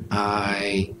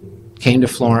I came to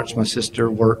Florence. My sister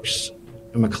works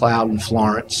in McLeod in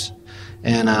Florence.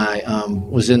 And I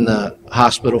was in the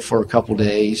hospital for a couple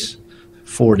days,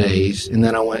 4 days. And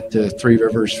then I went to Three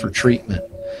Rivers for treatment.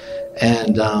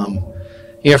 And,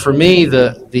 for me,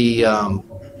 the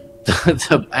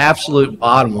absolute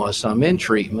bottom was, so I'm in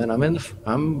treatment.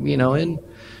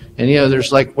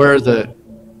 There's like where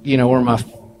where my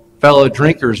fellow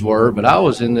drinkers were, but I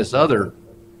was in this other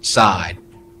side.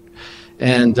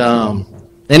 And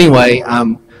anyway,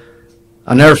 I'll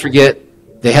never forget,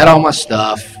 they had all my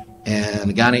stuff, and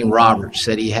a guy named Robert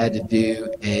said he had to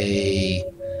do a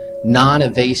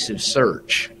non-invasive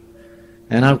search.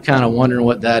 And I'm kind of wondering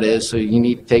what that is. So you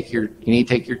need to take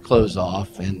your clothes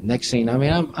off. And next thing,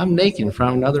 I'm naked in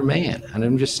front of another man, and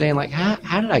I'm just saying, like,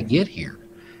 how did I get here?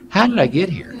 How did I get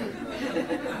here?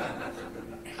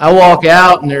 I walk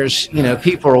out, and there's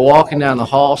people are walking down the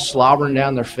hall, slobbering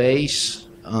down their face.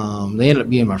 They ended up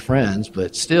being my friends,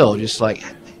 but still, just like,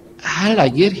 how did I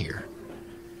get here?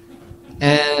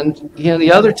 And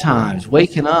the other times,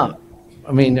 waking up.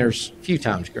 There's a few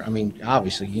times,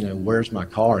 obviously, where's my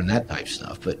car and that type of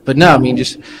stuff. But no,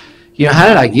 just, how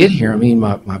did I get here?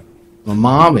 My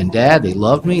mom and dad, they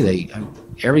loved me.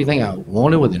 Everything I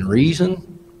wanted within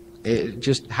reason.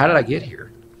 How did I get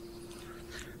here?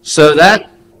 So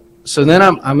then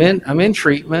I'm in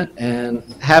treatment, and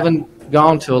having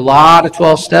gone to a lot of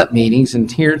 12-step meetings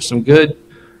and hearing some good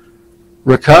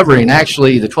recovery. And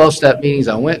actually, the 12-step meetings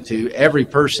I went to, every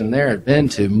person there had been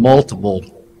to multiple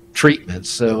treatments.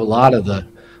 So a lot of the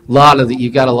you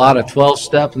got a lot of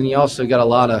 12-step, and you also got a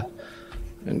lot of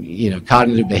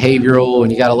cognitive behavioral,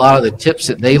 and you got a lot of the tips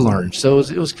that they learned. So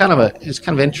it was kind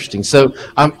of interesting. So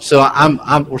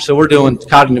we're doing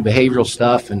cognitive behavioral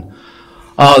stuff, and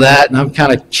all that, and I'm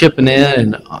kind of chipping in,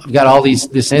 and I've got all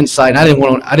this insight. And I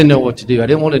didn't know what to do. I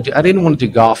didn't want to do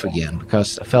golf again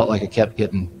because I felt like I kept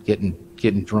getting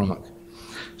drunk.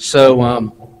 So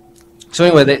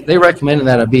anyway, they recommended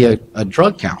that I be a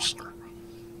drug counselor.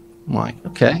 I'm like,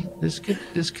 okay,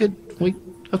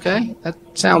 okay, that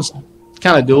sounds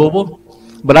kind of doable.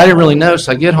 But I didn't really know,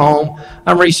 so I get home,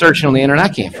 I'm researching on the internet, I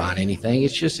can't find anything.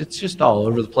 It's just all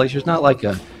over the place. There's not like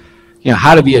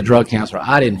how to be a drug counselor.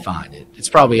 I didn't find it. It's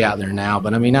probably out there now,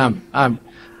 but I mean, I'm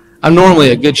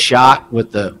normally a good shot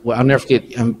with I'll never forget,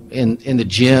 in the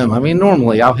gym. I mean,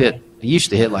 normally I used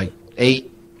to hit like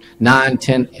 8, 9,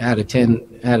 10 out of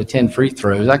 10 free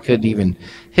throws. I couldn't even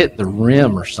hit the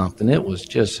rim or something. It was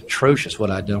just atrocious what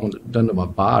I'd done to my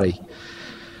body.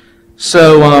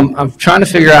 So I'm trying to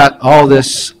figure out all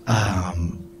this, how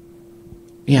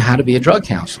to be a drug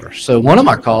counselor. So one of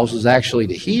my calls was actually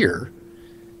to here,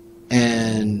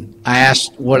 and I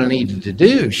asked what I needed to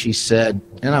do. She said,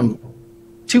 and I'm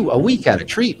a week out of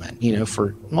treatment,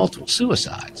 for multiple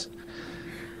suicides.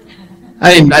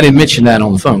 I didn't mention that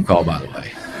on the phone call, by the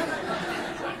way.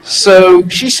 So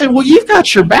she said, well, you've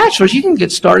got your bachelor's. You can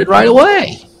get started right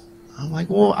away. I'm like,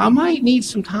 well, I might need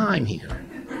some time here.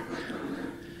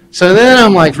 So then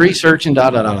I'm like researching,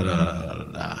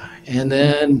 and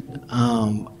then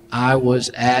I was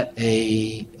at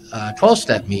a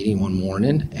 12-step meeting one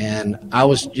morning, and I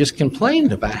was just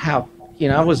complaining about how,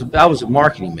 I was a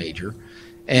marketing major,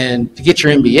 and to get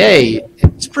your MBA,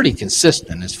 it's pretty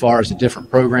consistent as far as the different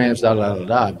programs,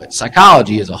 but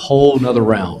psychology is a whole nother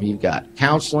realm. You've got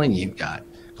counseling, you've got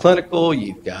clinical,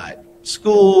 you've got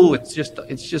school, it's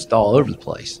just all over the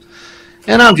place.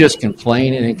 And I'm just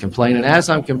complaining and complaining. As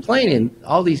I'm complaining,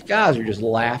 all these guys are just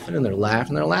laughing, and they're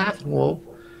laughing, they're laughing. Well,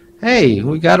 hey,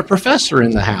 we got a professor in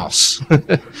the house.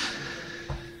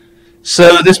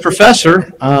 So this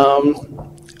professor,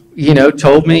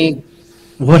 told me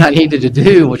what I needed to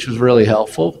do, which was really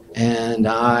helpful. And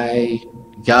I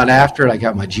got after it. I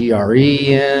got my GRE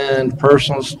in,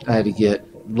 personals. I had to get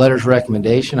letters of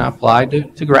recommendation. I applied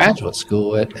to graduate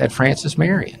school at Francis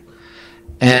Marion.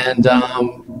 And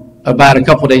about a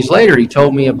couple of days later, he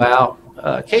told me about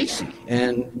Casey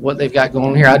and what they've got going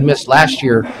on here. I'd missed last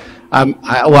year.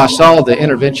 I saw the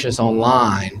interventions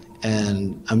online,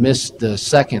 and I missed the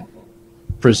second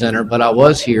presenter, but I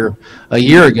was here a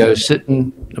year ago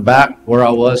sitting about where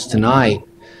I was tonight,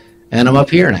 and I'm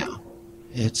up here now.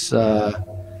 It's,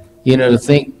 to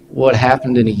think what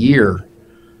happened in a year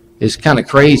is kind of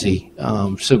crazy.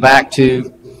 So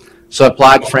I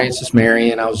applied to Francis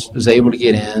Marion. I was able to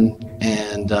get in,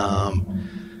 and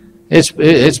it's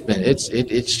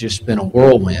just been a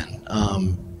whirlwind.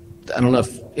 I don't know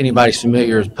if anybody's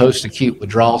familiar with post-acute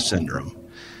withdrawal syndrome,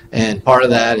 and part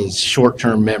of that is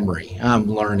short-term memory. I'm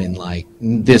learning like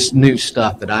this new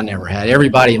stuff that I never had.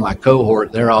 Everybody in my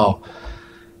cohort, they're all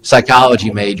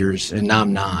psychology majors, and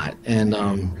I'm not. And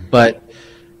but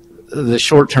the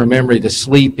short-term memory, the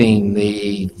sleeping,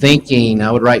 the thinking, I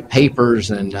would write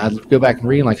papers, and I'd go back and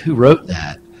read, like, who wrote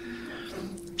that?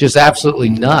 Just absolutely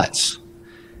nuts.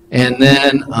 And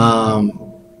then,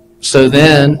 so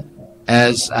then,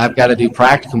 as I've got to do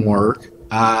practicum work,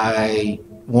 I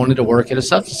wanted to work at a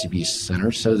substance abuse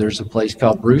center. So there's a place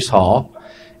called Bruce Hall,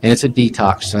 and it's a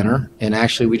detox center. And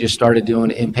actually, we just started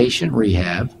doing inpatient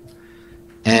rehab,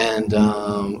 and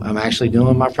I'm actually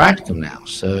doing my practicum now.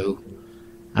 So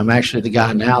I'm actually the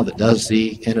guy now that does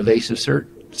the invasive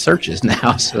searches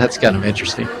now, so that's kind of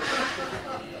interesting.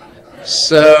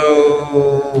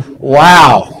 So,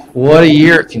 wow, what a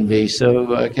year it can be.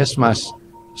 So I guess my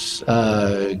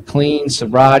clean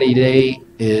sobriety date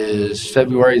is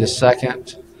February the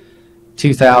 2nd,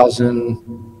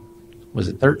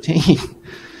 2013?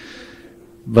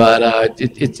 But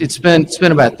it's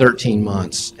been about 13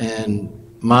 months, and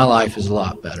my life is a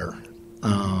lot better.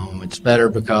 It's better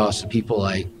because of people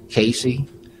like Casey.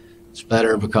 It's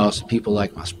better because of people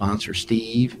like my sponsor,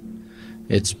 Steve.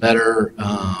 It's better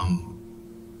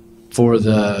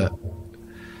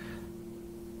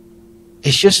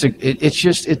it's just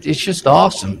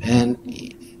awesome. And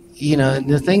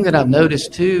the thing that I've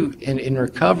noticed too in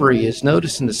recovery is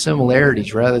noticing the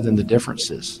similarities rather than the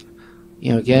differences.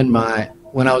 Again,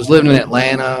 when I was living in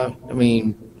Atlanta, I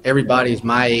mean, everybody's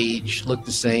my age, looked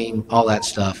the same, all that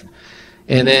stuff.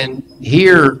 And then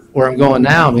here, where I'm going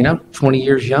now, I mean, I'm 20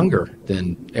 years younger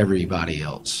than everybody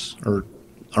else, or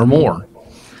more.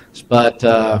 But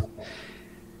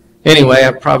anyway,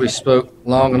 I probably spoke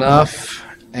long enough,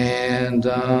 and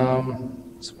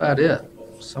that's about it.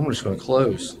 So I'm just going to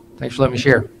close. Thanks for letting me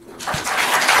share.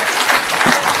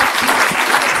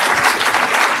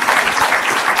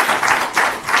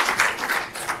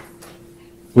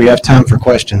 we have time for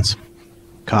questions,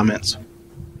 comments.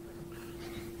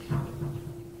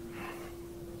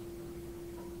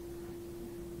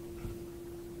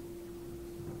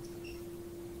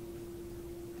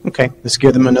 Okay, let's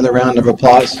give them another round of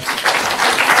applause.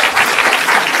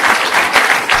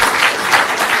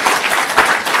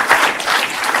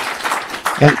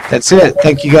 And that's it.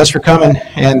 Thank you guys for coming.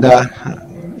 And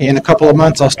in a couple of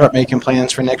months, I'll start making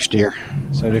plans for next year.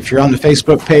 So if you're on the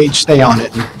Facebook page, stay on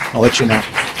it, and I'll let you know.